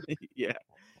 buddy. Yeah.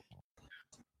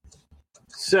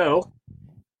 So,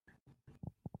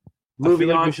 Moving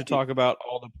moving on. We should talk about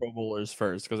all the Pro Bowlers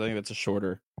first, because I think that's a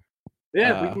shorter.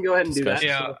 Yeah, we can go ahead and do that.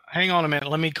 Yeah, So. hang on a minute.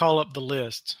 Let me call up the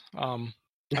list.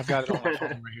 I've got it on my phone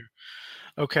right here.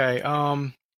 Okay,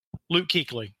 Luke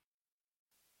Kuechly.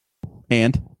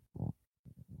 And?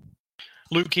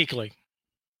 Luke Kuechly.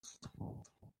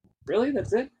 Really?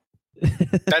 That's it?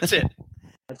 That's it.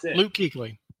 That's it. Luke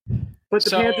Kuechly. But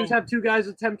the Panthers have two guys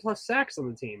with 10-plus sacks on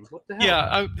the team. What the hell?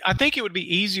 Yeah, I think it would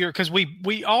be easier because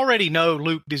we already know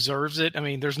Luke deserves it. I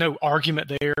mean, there's no argument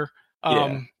there.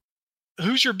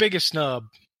 Who's your biggest snub?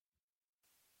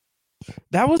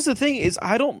 That was the thing, is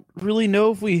I don't really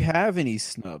know if we have any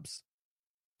snubs.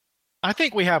 I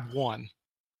think we have one.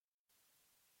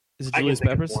 Is it Julius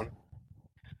Peppers?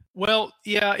 Well,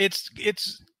 yeah, it's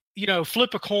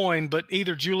flip a coin, but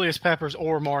either Julius Peppers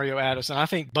or Mario Addison. I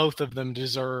think both of them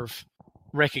deserve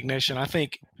recognition. I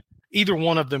think either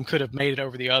one of them could have made it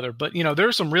over the other. But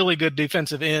there's some really good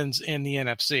defensive ends in the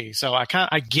NFC, so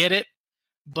I get it,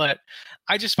 but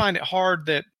I just find it hard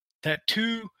that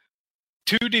two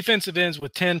defensive ends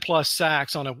with 10+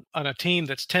 sacks on a team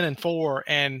that's 10-4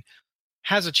 and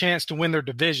has a chance to win their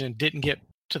division didn't get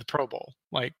to the Pro Bowl.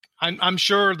 Like I'm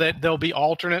sure that there'll be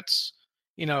alternates.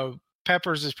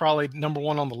 Peppers is probably number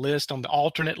one on the list, on the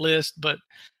alternate list, but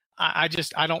I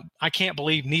can't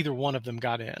believe neither one of them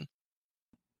got in.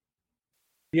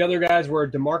 The other guys were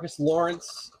DeMarcus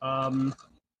Lawrence,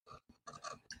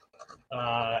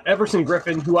 Everson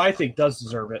Griffin, who I think does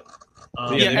deserve it.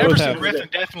 Everson Griffin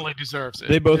definitely deserves it.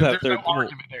 They both have no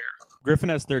argument there. Griffin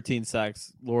has 13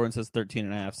 sacks. Lawrence has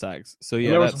 13.5 sacks. So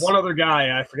yeah, there was one other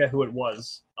guy, I forget who it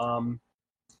was.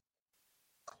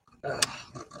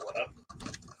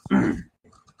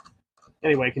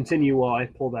 Anyway, continue while I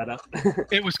pull that up.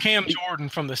 It was Cam Jordan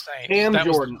from the Saints. Cam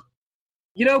Jordan.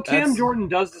 Cam Jordan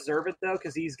does deserve it though,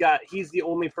 because he's the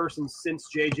only person since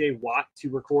J.J. Watt to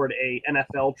record a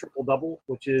NFL triple-double,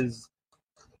 which is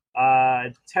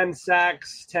 10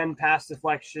 sacks, 10 pass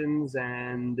deflections,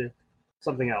 and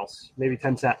something else. Maybe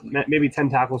 10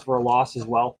 tackles for a loss as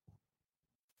well.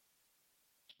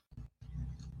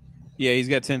 Yeah, he's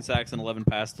got 10 sacks and 11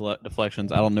 pass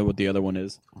deflections. I don't know what the other one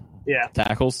is. Yeah.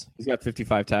 Tackles? He's got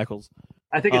 55 tackles.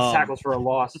 I think it's tackles for a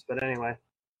loss, but anyway.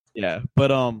 Yeah,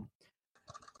 but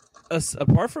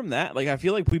apart from that, like I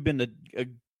feel like we've been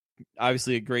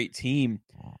obviously a great team.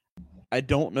 I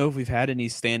don't know if we've had any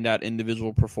standout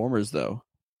individual performers though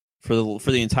for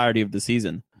the entirety of the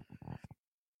season.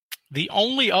 The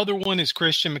only other one is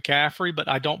Christian McCaffrey, but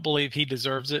I don't believe he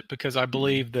deserves it because I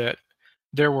believe that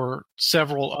there were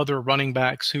several other running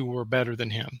backs who were better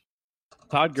than him.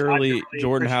 Todd Gurley,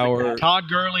 Jordan Howard,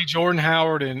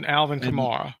 and Alvin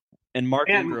Kamara. And Mark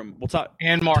Ingram. Todd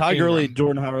Gurley,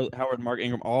 Jordan Howard, and Mark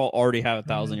Ingram all already have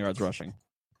 1,000 yards rushing.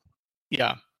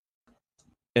 Yeah.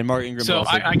 And Mark Ingram. So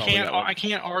I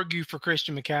can't argue for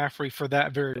Christian McCaffrey for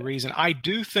that very reason. I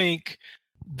do think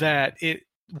that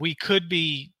we could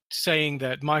be saying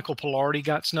that Michael Pilardi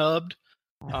got snubbed.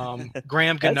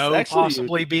 Graham Gano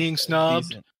possibly being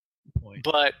snubbed,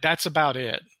 but that's about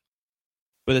it.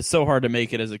 But it's so hard to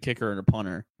make it as a kicker and a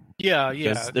punter. Yeah.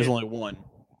 There's only one.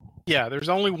 Yeah, there's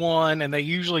only one, and they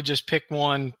usually just pick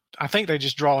one. I think they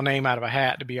just draw a name out of a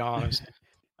hat, to be honest.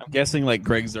 I'm guessing like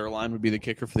Greg Zuerlein would be the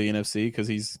kicker for the NFC because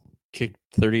he's kicked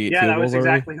 38 field goals. Yeah, that was already.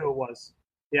 exactly who it was.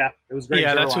 Yeah, it was great.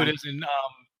 Yeah, that's who it is.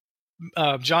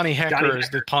 And Johnny Hecker is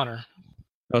the punter.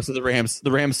 Oh, so the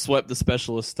Rams swept the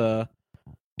specialist.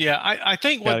 Yeah, I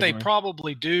think what they category.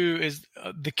 probably do is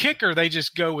the kicker. They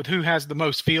just go with who has the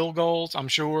most field goals. I'm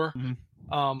sure.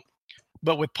 Mhm.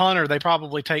 But with punter, they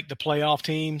probably take the playoff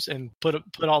teams and put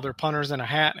all their punters in a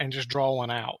hat and just draw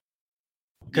one out.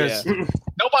 Because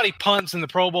nobody punts in the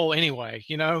Pro Bowl anyway,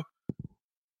 you know.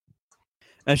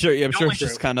 I'm sure it's true.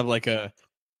 just kind of like a.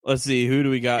 Let's see, who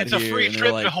do we got It's here? a free And they're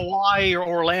trip like, to Hawaii or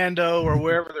Orlando or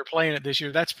wherever they're playing it this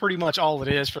year. That's pretty much all it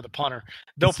is for the punter.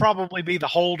 They'll probably be the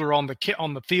holder on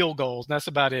the field goals. And that's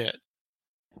about it.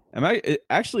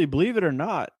 Actually, believe it or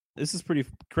not, this is pretty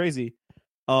crazy.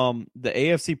 The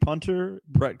AFC punter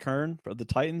Brett Kern of the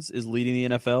Titans is leading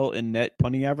the NFL in net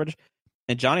punting average,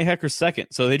 and Johnny Hecker's second.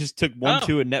 So they just took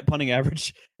 1-2 in net punting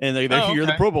average, and you're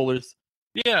the Pro Bowlers.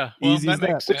 Yeah, well, Easy that as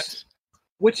makes that. sense.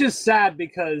 Which is sad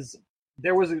because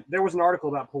there was an article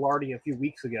about Pilardi a few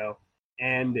weeks ago,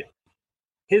 and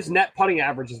his net punting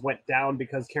averages went down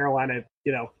because Carolina,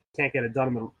 can't get it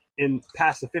done in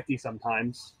past the 50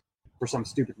 sometimes for some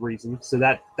stupid reason. So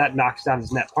that knocks down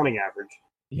his net punting average.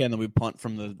 Yeah, and then we punt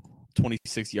from the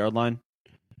 26-yard line.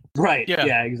 Right. Yeah.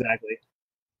 Yeah, exactly.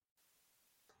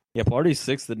 Yeah, Pilardi's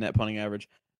sixth in net punting average.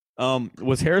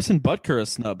 Was Harrison Butker a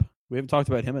snub? We haven't talked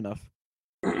about him enough.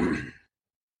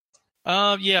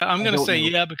 Yeah, I'm going to say know.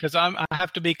 yeah because I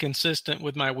have to be consistent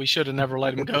with my we should have never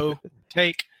let him go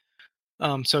take.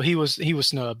 So he was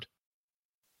snubbed.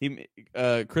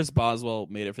 Chris Boswell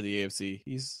made it for the AFC.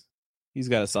 He's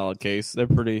got a solid case. They're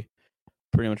pretty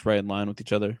much right in line with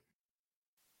each other.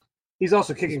 He's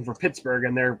also kicking for Pittsburgh,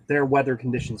 and their weather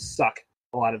conditions suck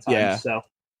a lot of times. Yeah. So,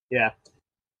 yeah.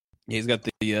 He's got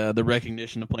the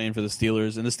recognition of playing for the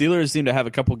Steelers, and the Steelers seem to have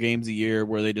a couple games a year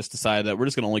where they just decide that we're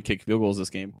just going to only kick field goals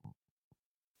this game.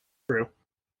 True.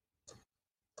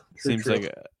 Seems like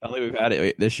I don't think we've had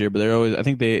it this year, but they're always. I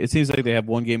think it seems like they have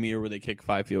one game a year where they kick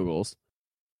 5 field goals.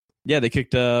 Yeah, they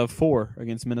kicked 4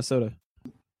 against Minnesota,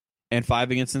 and 5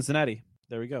 against Cincinnati.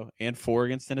 There we go, and 4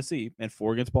 against Tennessee, and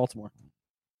 4 against Baltimore.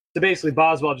 So basically,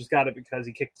 Boswell just got it because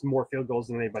he kicked more field goals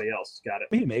than anybody else. Got it.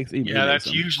 He makes That's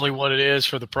them. usually what it is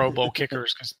for the Pro Bowl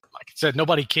kickers because, like I said,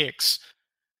 nobody kicks.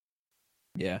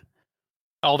 Yeah,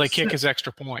 All they kick is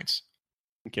extra points.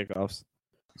 kickoffs.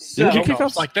 So,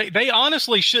 Kickoffs? Like they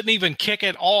honestly shouldn't even kick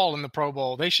at all in the Pro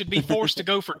Bowl. They should be forced to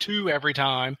go for 2 every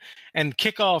time. And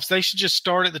kickoffs, they should just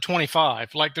start at the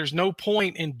 25. Like there's no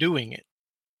point in doing it.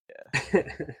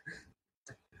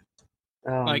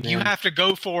 You have to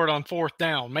go for it on 4th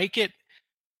down. Make it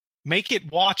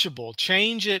watchable.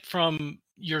 Change it from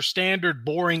your standard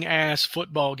boring ass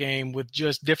football game with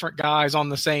just different guys on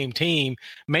the same team.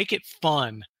 Make it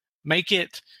fun. Make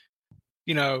it,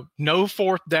 no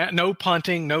 4th down, no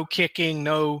punting, no kicking,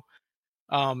 no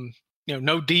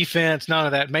defense, none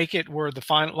of that. Make it where the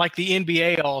final, like the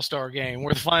NBA All-Star game,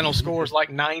 where the final score is like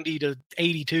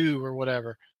 90-82 or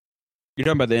whatever. You're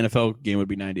talking about the NFL game would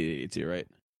be 90-82, right?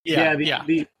 Yeah.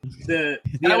 The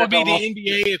That would be NFL the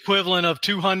NBA equivalent of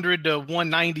 200 to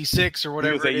 196 or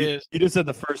whatever it is. You just said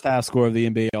the first half score of the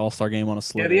NBA All-Star game on a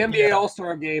slip. Yeah, the NBA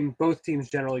All-Star game, both teams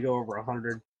generally go over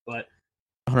 100, but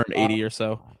 180 or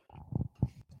so.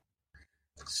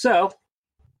 So,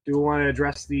 do we want to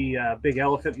address the big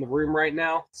elephant in the room right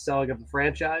now? Selling of the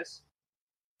franchise.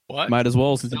 What? Might as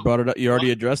well, since you brought it up. You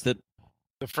already addressed it.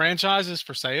 The franchise is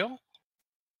for sale?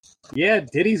 Yeah,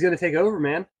 Diddy's going to take over,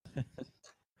 man.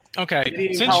 Okay,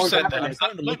 Diddy since you said Colin that,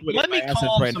 Kaepernick. let me assets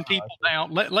calm right some now. people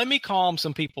down. Let me calm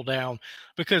some people down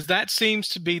because that seems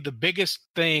to be the biggest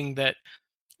thing that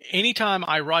anytime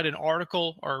I write an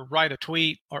article or write a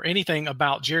tweet or anything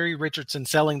about Jerry Richardson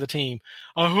selling the team,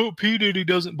 I hope P. Diddy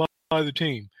doesn't buy the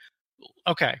team.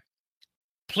 Okay,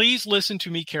 please listen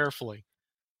to me carefully.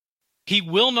 He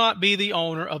will not be the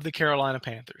owner of the Carolina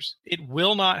Panthers. It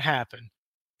will not happen.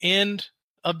 End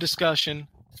of discussion.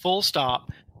 Full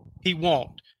stop. He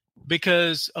won't.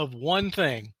 Because of one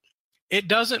thing. It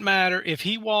doesn't matter if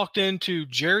he walked into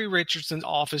Jerry Richardson's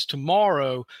office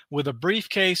tomorrow with a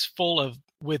briefcase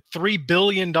with $3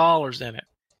 billion in it.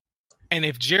 And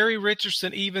if Jerry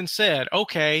Richardson even said,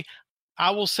 okay, I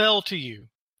will sell to you,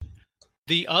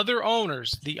 the other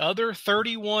owners, the other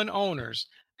 31 owners,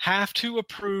 have to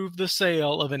approve the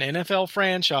sale of an NFL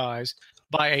franchise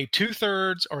by a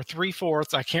 2/3 or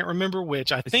 3/4. I can't remember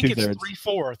which. I think it's 3/4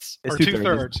 or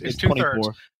 2/3. It's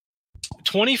 2/3.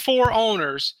 24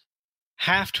 owners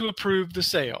have to approve the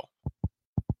sale.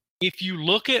 If you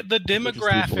look at the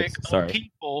demographic of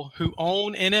people who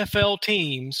own NFL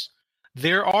teams,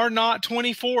 there are not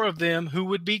 24 of them who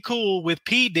would be cool with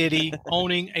P. Diddy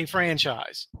owning a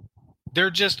franchise.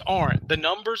 There just aren't. The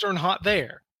numbers are not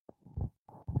there.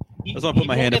 I just want to put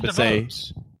my hand up and say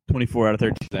 24 out of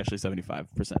 13 is actually 75%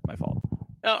 my fault.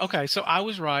 Oh, okay, so I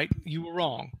was right. You were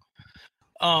wrong.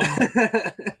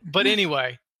 But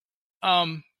anyway,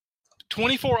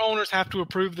 24 owners have to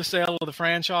approve the sale of the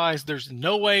franchise. There's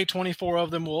no way 24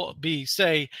 of them will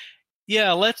say,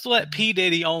 yeah, let's let P.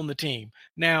 Diddy own the team.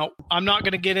 Now, I'm not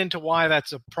going to get into why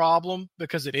that's a problem,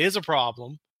 because it is a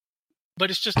problem, but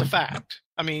it's just a fact.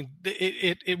 I mean,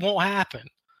 it won't happen.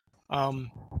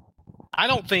 I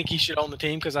don't think he should own the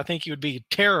team because I think he would be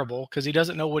terrible because he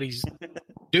doesn't know what he's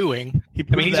doing.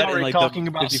 He's already talking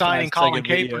about signing Colin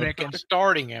Kaepernick and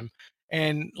starting him.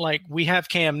 And, we have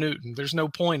Cam Newton. There's no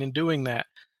point in doing that.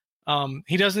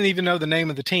 He doesn't even know the name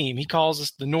of the team. He calls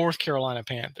us the North Carolina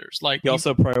Panthers. He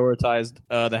also prioritized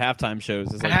the halftime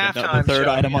shows as the third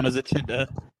item on his agenda.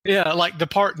 Yeah, the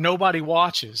part nobody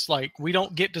watches. We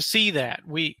don't get to see that.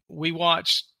 We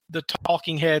watch the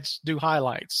talking heads do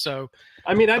highlights. So,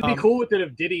 I mean, I'd be cool with it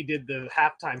if Diddy did the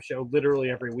halftime show literally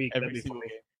every week. That'd be funny.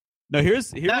 No, here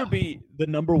would be the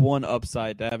number one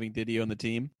upside to having Diddy on the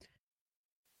team.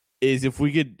 Is if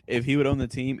he would own the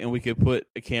team and we could put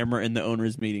a camera in the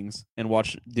owners' meetings and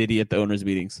watch Diddy at the owners'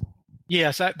 meetings.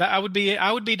 Yes, I would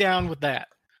be down with that.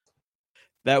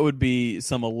 That would be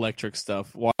some electric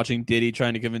stuff. Watching Diddy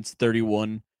trying to convince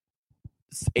 31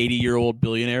 80-year-old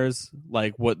billionaires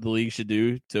what the league should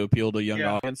do to appeal to a young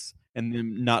audience, and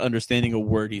them not understanding a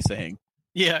word he's saying.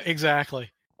 Yeah, exactly.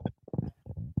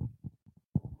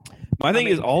 My thing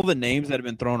is all the names that have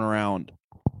been thrown around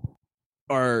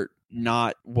are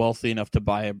not wealthy enough to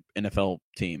buy an NFL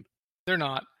team. They're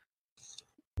not.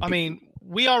 I mean,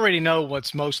 we already know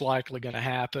what's most likely going to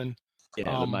happen.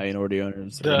 Yeah, the minority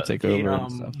owners are going to take over.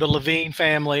 The Levine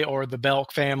family or the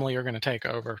Belk family are going to take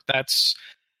over. That's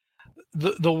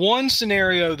the one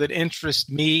scenario that interests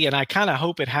me, and I kind of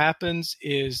hope it happens,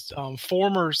 is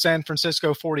former San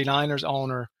Francisco 49ers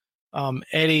owner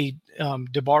Eddie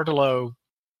DeBartolo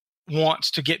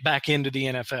wants to get back into the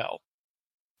NFL.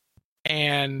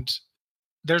 And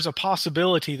there's a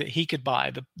possibility that he could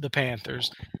buy the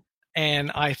Panthers.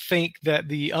 And I think that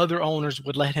the other owners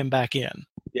would let him back in.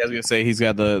 Yeah, I was going to say he's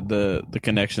got the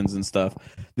connections and stuff.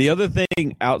 The other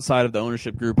thing outside of the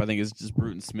ownership group, I think, is just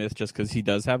Bruton Smith, just because he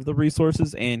does have the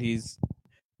resources, and he's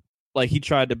he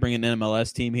tried to bring an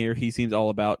MLS team here. He seems all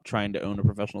about trying to own a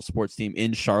professional sports team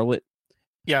in Charlotte.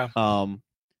 Yeah.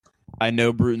 I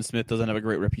know Bruton Smith doesn't have a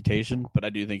great reputation, but I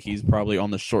do think he's probably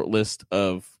on the short list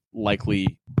of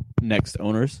likely next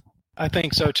owners. I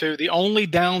think so too. The only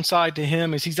downside to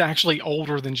him is he's actually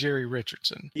older than Jerry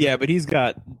Richardson. Yeah, but he's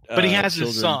got but he has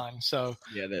children. his son, so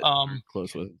yeah,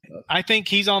 close with. I think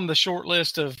he's on the short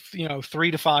list of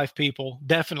 3 to 5 people.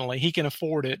 Definitely, he can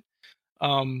afford it.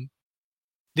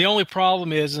 The only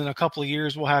problem is in a couple of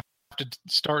years we'll have to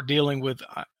start dealing with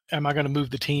am I going to move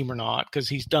the team or not, because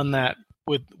he's done that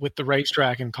with the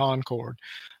racetrack in Concord.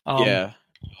 Yeah.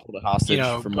 Hold it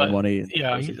hostage for more money.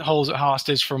 Yeah, he holds it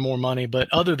hostage for more money. But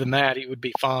other than that, he would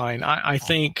be fine. I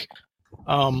think,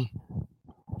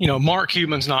 Mark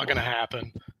Cuban's not going to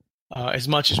happen as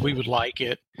much as we would like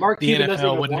it. The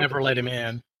NFL would never let him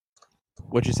in.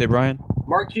 What'd you say, Brian?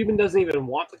 Mark Cuban doesn't even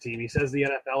want the team. He says the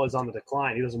NFL is on the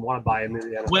decline. He doesn't want to buy him in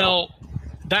the NFL. Well,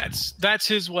 that's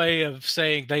his way of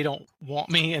saying they don't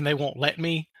want me and they won't let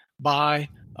me buy.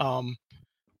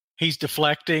 He's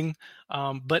deflecting.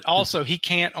 But also he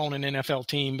can't own an NFL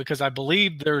team because I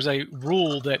believe there's a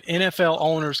rule that NFL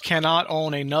owners cannot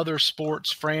own another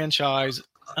sports franchise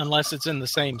unless it's in the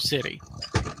same city.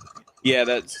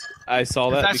 Yeah, I saw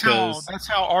that that's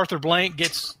how Arthur Blank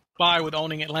gets by with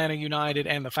owning Atlanta United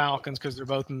and the Falcons, because they're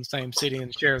both in the same city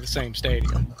and share the same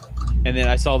stadium. And then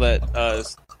I saw that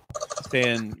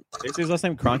Stan, is his last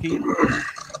name Kroenke?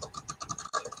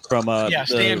 From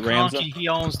Stan Rams. Kroenke, he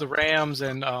owns the Rams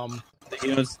and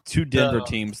he owns 2 Denver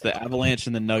teams, the Avalanche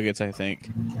and the Nuggets, I think.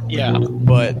 Yeah.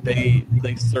 But they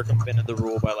circumvented the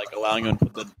rule by allowing him to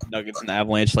put the Nuggets and the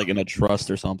Avalanche in a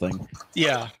trust or something.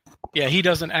 Yeah. Yeah, he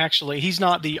doesn't actually. He's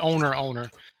not the owner.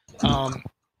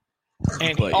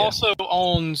 And he also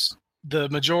owns the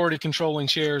majority controlling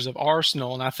shares of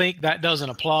Arsenal, and I think that doesn't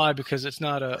apply because it's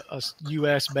not a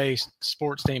U.S.-based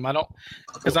sports team. I know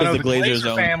the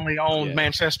Glazer family owned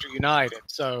Manchester United,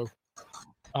 so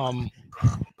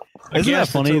isn't that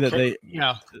funny that they?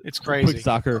 Yeah, it's crazy. Quick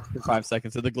soccer for 5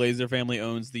 seconds. So the Glazer family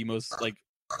owns the most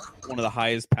one of the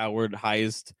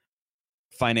highest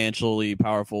financially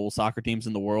powerful soccer teams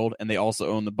in the world, and they also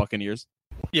own the Buccaneers.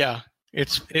 Yeah,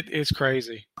 it's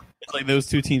crazy. It's those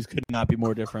 2 teams could not be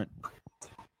more different.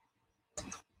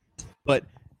 But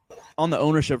on the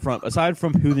ownership front, aside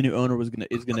from who the new owner is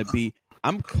gonna be,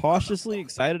 I'm cautiously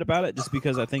excited about it just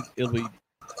because I think it'll be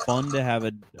fun to have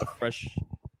a fresh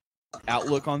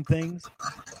outlook on things,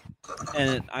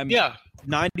 and I'm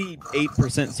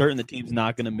 98% certain the team's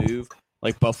not going to move.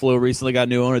 Like Buffalo recently got a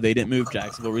new owner, they didn't move.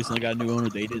 Jacksonville recently got a new owner,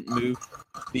 they didn't move.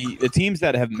 The teams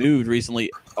that have moved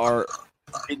recently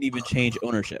didn't even change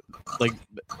ownership. Like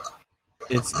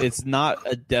it's not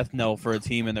a death knell for a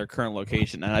team in their current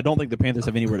location, and I don't think the Panthers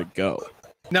have anywhere to go.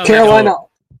 No,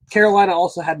 Carolina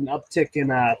also had an uptick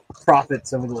in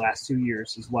profits over the last 2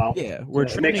 years as well. Yeah, we're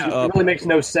so trending up. It really makes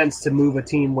no sense to move a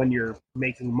team when you're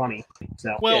making money.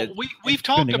 So we've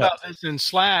talked about this in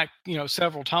Slack,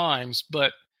 several times,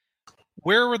 but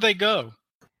where would they go?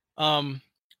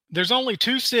 There's only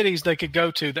 2 cities they could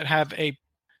go to that have a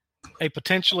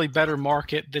potentially better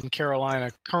market than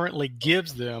Carolina currently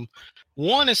gives them.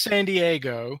 One is San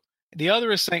Diego, the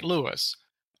other is St. Louis,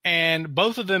 and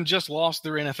both of them just lost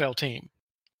their NFL team.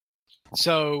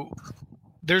 So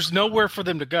there's nowhere for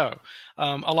them to go.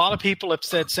 A lot of people have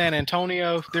said San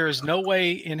Antonio. There is no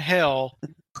way in hell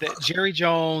that Jerry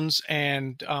Jones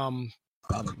and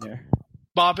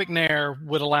Bob McNair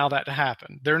would allow that to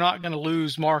happen. They're not going to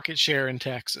lose market share in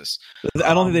Texas.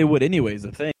 I don't think they would anyways.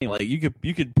 The thing, like you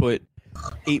could put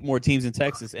 8 more teams in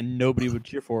Texas and nobody would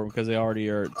cheer for them because they already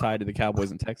are tied to the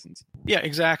Cowboys and Texans. Yeah,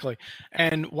 exactly.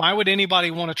 And why would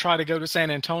anybody want to try to go to San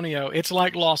Antonio? It's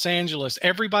like Los Angeles.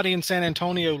 Everybody in San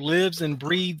Antonio lives and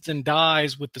breathes and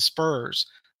dies with the Spurs.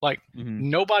 Like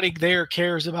nobody there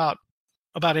cares about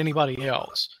anybody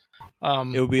else.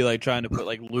 It would be like trying to put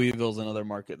like Louisville's another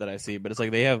market that I see, but it's like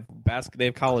they have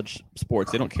college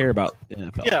sports. They don't care about the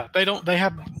NFL. Yeah, they don't. They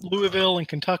have Louisville and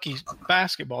Kentucky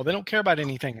basketball. They don't care about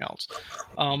anything else.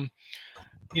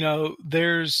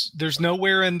 There's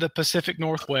nowhere in the Pacific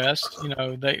Northwest.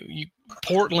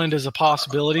 Portland is a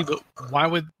possibility, but why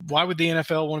would the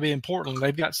NFL want to be in Portland?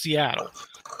 They've got Seattle.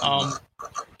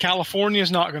 California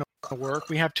is not going to work.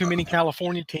 We have too many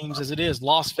California teams as it is.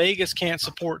 Las Vegas can't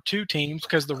support 2 teams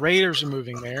because the Raiders are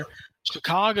moving there.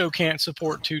 Chicago can't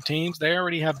support 2 teams. They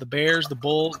already have the Bears, the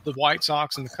Bulls, the White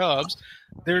Sox, and the Cubs.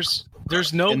 There's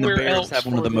nowhere and the Bears else have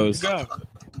one of the most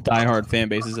diehard fan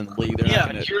bases in the league.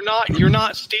 You're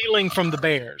not stealing from the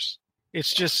Bears.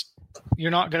 It's just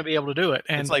you're not going to be able to do it.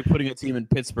 And it's like putting a team in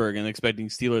Pittsburgh and expecting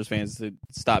Steelers fans to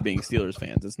stop being Steelers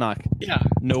fans. It's not. Yeah,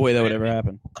 no way that would ever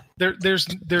happen.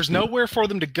 There's nowhere for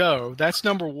them to go. That's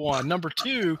number one. Number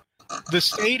two, the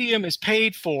stadium is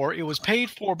paid for. It was paid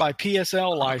for by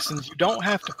PSL license. You don't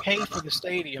have to pay for the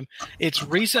stadium. It's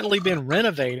recently been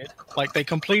renovated. Like they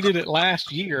completed it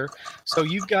last year. So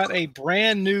you've got a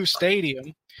brand new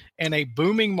stadium and a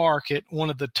booming market, one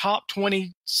of the top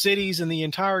 20 cities in the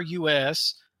entire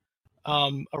U.S.,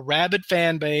 a rabid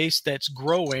fan base that's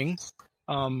growing.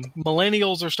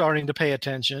 Millennials are starting to pay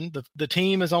attention. The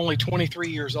team is only 23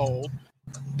 years old.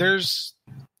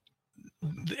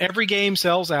 Every game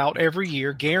sells out every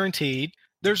year, guaranteed.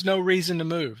 There's no reason to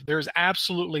move. There's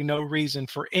absolutely no reason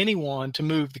for anyone to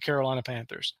move the Carolina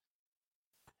Panthers.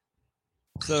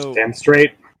 So damn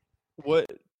straight.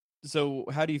 So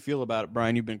how do you feel about it,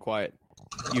 Brian? You've been quiet.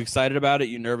 You excited about it?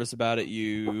 You nervous about it?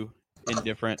 You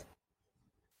indifferent?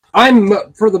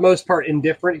 I'm, for the most part,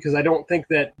 indifferent because I don't think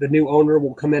that the new owner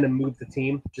will come in and move the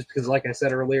team just because, like I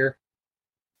said earlier,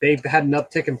 they've had an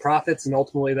uptick in profits, and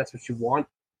ultimately that's what you want.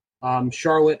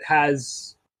 Charlotte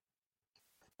has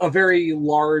a very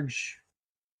large,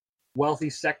 wealthy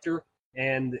sector,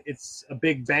 and it's a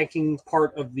big banking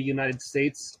part of the United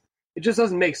States. It just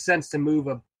doesn't make sense to move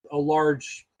a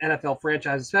large NFL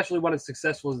franchise, especially when it's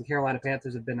successful as the Carolina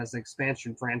Panthers have been as an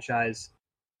expansion franchise,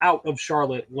 out of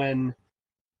Charlotte when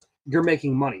you're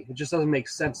making money. It just doesn't make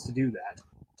sense to do that.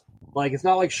 Like, it's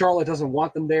not like Charlotte doesn't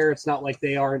want them there. It's not like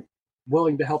they aren't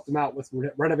willing to help them out with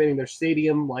renovating their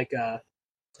stadium, like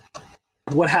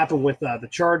what happened with the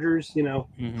Chargers.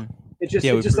 It just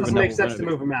doesn't make sense to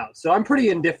move them out. So I'm pretty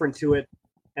indifferent to it,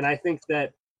 and I think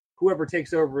that whoever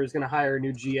takes over is going to hire a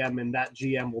new GM, and that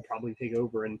GM will probably take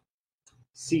over and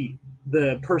see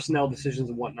the personnel decisions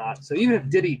and whatnot. So even if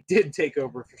Diddy did take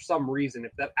over for some reason,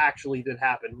 if that actually did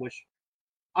happen, which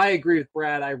I agree with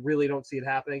Brad, I really don't see it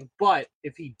happening. But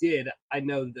if he did, I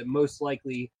know that most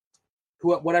likely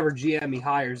whatever GM he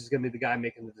hires is going to be the guy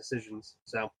making the decisions.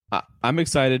 So I'm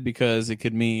excited because it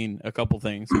could mean a couple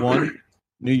things. One,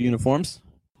 new uniforms.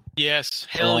 Yes,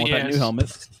 hell yes. With that new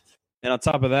helmet. And on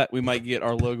top of that, we might get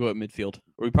our logo at midfield.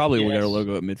 Or we probably will get our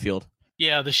logo at midfield.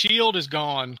 Yeah, the shield is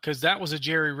gone because that was a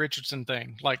Jerry Richardson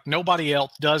thing. Like, nobody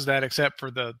else does that except for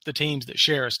the teams that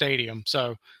share a stadium.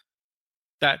 So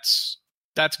that's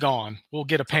gone. We'll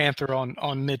get a Panther on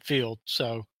midfield.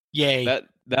 So yay.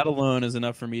 That alone is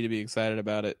enough for me to be excited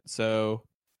about it. So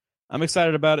I'm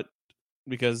excited about it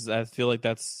because I feel like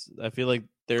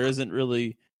there isn't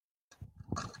really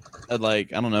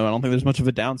like, I don't know. I don't think there's much of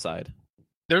a downside.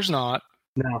 There's not.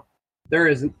 No, there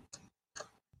isn't.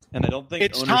 And I don't think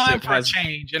It's time for a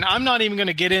change. And I'm not even going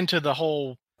to get into the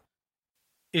whole,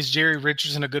 is Jerry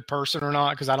Richardson a good person or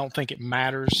not? Because I don't think it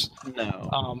matters.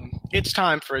 No. It's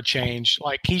time for a change.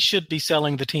 Like, he should be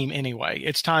selling the team anyway.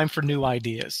 It's time for new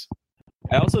ideas.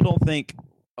 I also don't think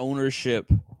ownership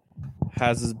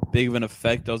has as big of an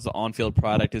effect as the on-field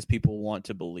product as people want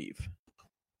to believe.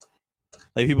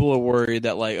 Like, people are worried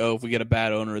that, like, oh, if we get a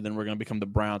bad owner, then we're going to become the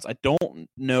Browns. I don't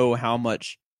know how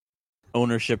much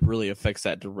ownership really affects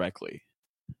that directly.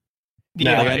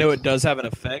 Yeah, like, I know it does have an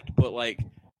effect, but like,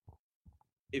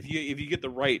 if you get the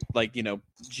right, like, you know,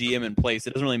 GM in place,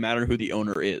 it doesn't really matter who the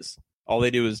owner is. All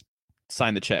they do is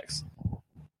sign the checks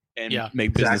and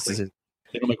make business decisions.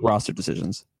 They don't make roster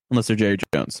decisions unless they're Jerry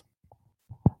Jones.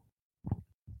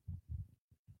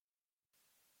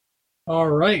 All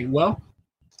right. Well,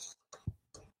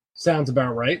 sounds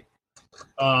about right.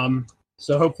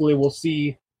 So hopefully we'll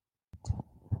see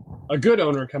a good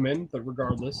owner come in, but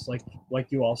regardless,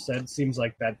 like you all said, seems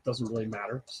like that doesn't really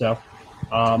matter. So,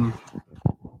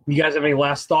 you guys have any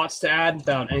last thoughts to add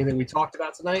about anything we talked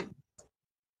about tonight?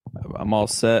 I'm all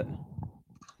set.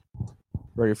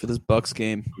 Ready for this Bucks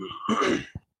game.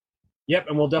 Yep,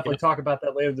 and we'll definitely talk about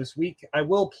that later this week. I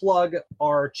will plug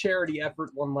our charity effort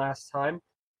one last time.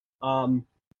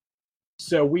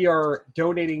 So we are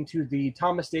donating to the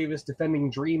Thomas Davis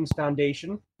Defending Dreams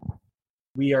Foundation.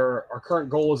 Our current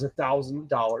goal is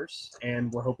 $1,000,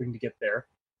 and we're hoping to get there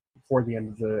before the end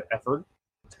of the effort.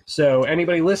 So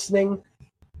anybody listening,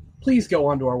 please go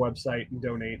onto our website and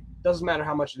donate. Doesn't matter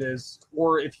how much it is,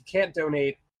 or if you can't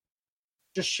donate,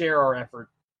 just share our effort,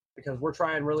 because we're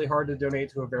trying really hard to donate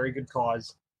to a very good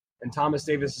cause. And Thomas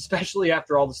Davis, especially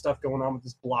after all the stuff going on with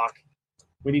this block,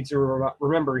 we need to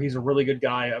remember he's a really good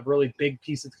guy, a really big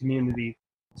piece of the community.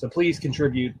 So please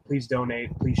contribute, please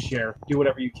donate, please share, do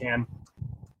whatever you can.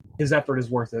 His effort is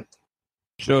worth it.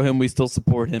 Show him we still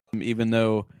support him, even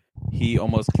though he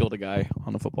almost killed a guy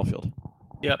on a football field.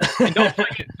 Yep. And don't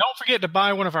forget to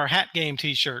buy one of our Hat Game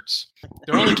T-shirts.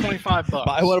 They're only $25.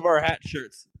 Buy one of our hat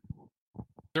shirts.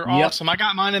 They're awesome. I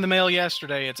got mine in the mail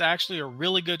yesterday. It's actually a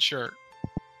really good shirt.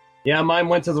 Yeah, mine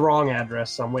went to the wrong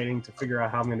address, so I'm waiting to figure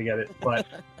out how I'm going to get it. But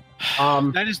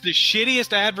that is the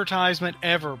shittiest advertisement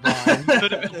ever, Brian. You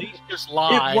could have at least just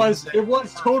lied. It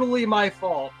was totally my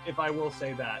fault, if I will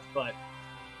say that. But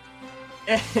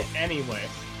anyway,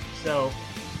 so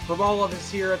from all of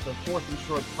us here at the Fourth and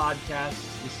Short podcast,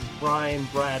 this is Brian,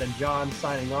 Brad, and John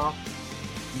signing off.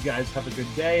 You guys have a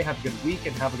good day, have a good week,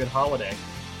 and have a good holiday.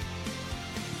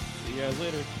 See you guys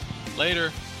later.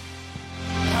 Later.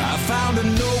 I found a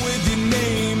note with your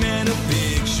name and a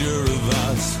picture of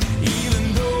us,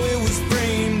 even though it was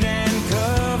framed and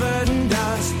covered in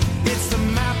dust. It's the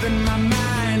map in my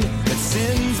mind that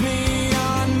sends me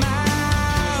on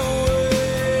my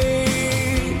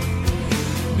way.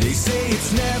 They say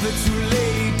it's never too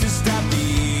late to stop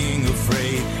being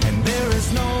afraid, and there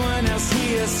is no one else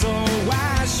here, so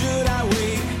why should I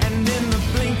wait? And in the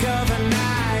blink of an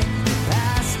eye, the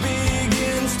past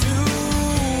begins to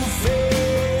fade.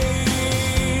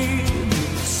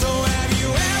 So have you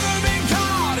ever been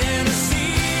caught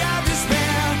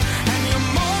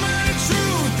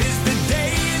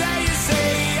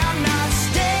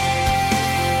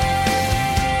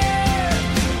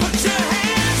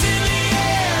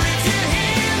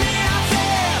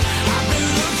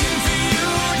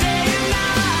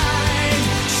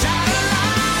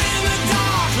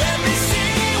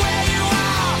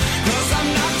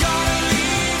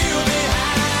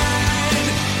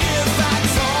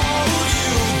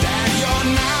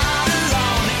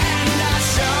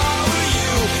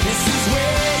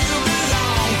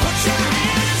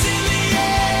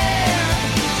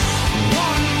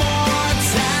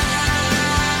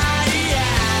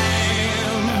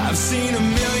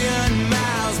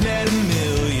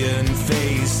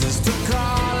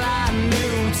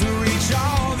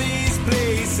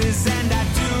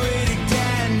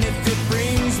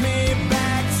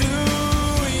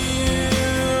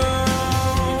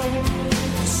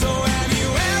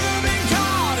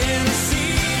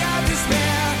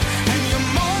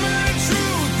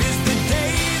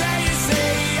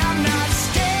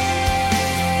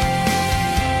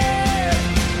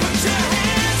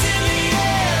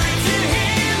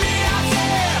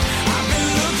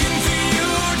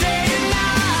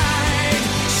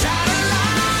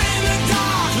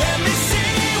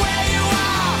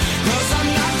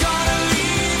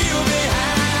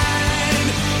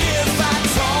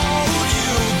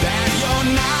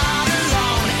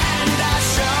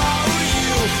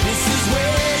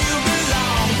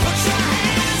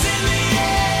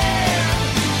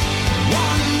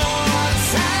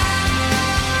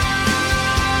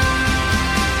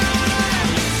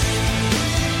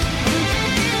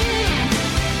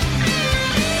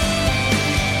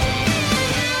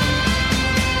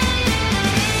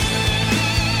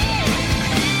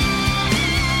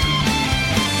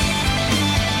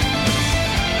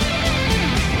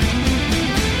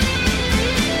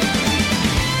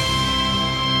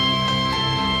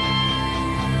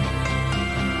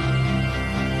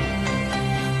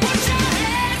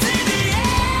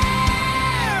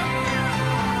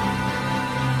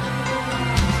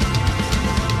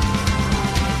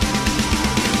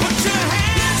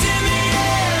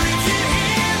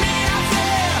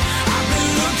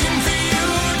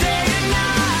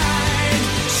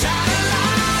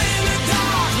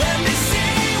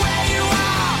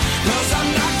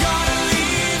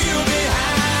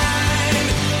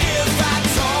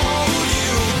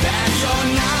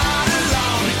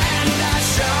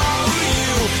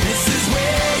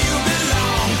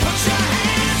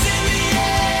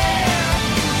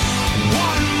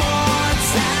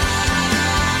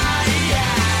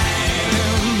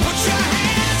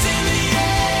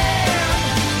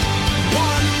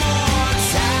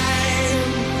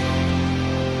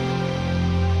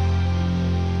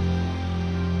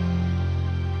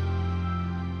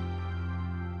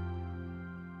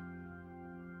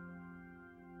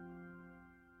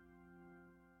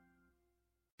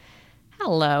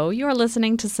Hello, you're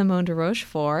listening to Simone de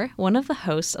Rochefort, one of the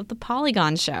hosts of The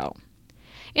Polygon Show.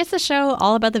 It's a show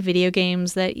all about the video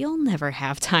games that you'll never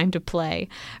have time to play,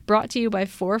 brought to you by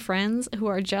 4 friends who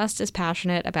are just as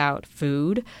passionate about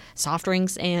food, soft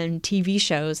drinks, and TV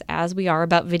shows as we are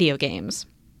about video games.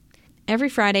 Every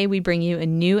Friday, we bring you a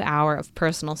new hour of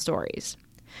personal stories,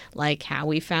 like how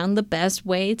we found the best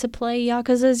way to play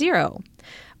Yakuza 0,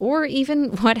 or even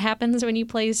what happens when you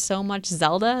play so much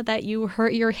Zelda that you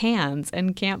hurt your hands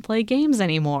and can't play games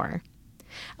anymore.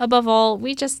 Above all,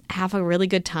 we just have a really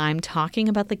good time talking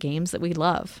about the games that we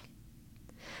love.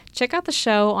 Check out the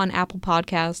show on Apple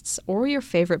Podcasts or your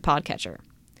favorite podcatcher.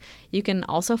 You can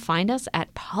also find us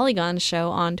at Polygon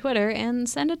Show on Twitter and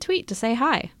send a tweet to say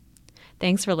hi.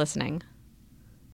 Thanks for listening.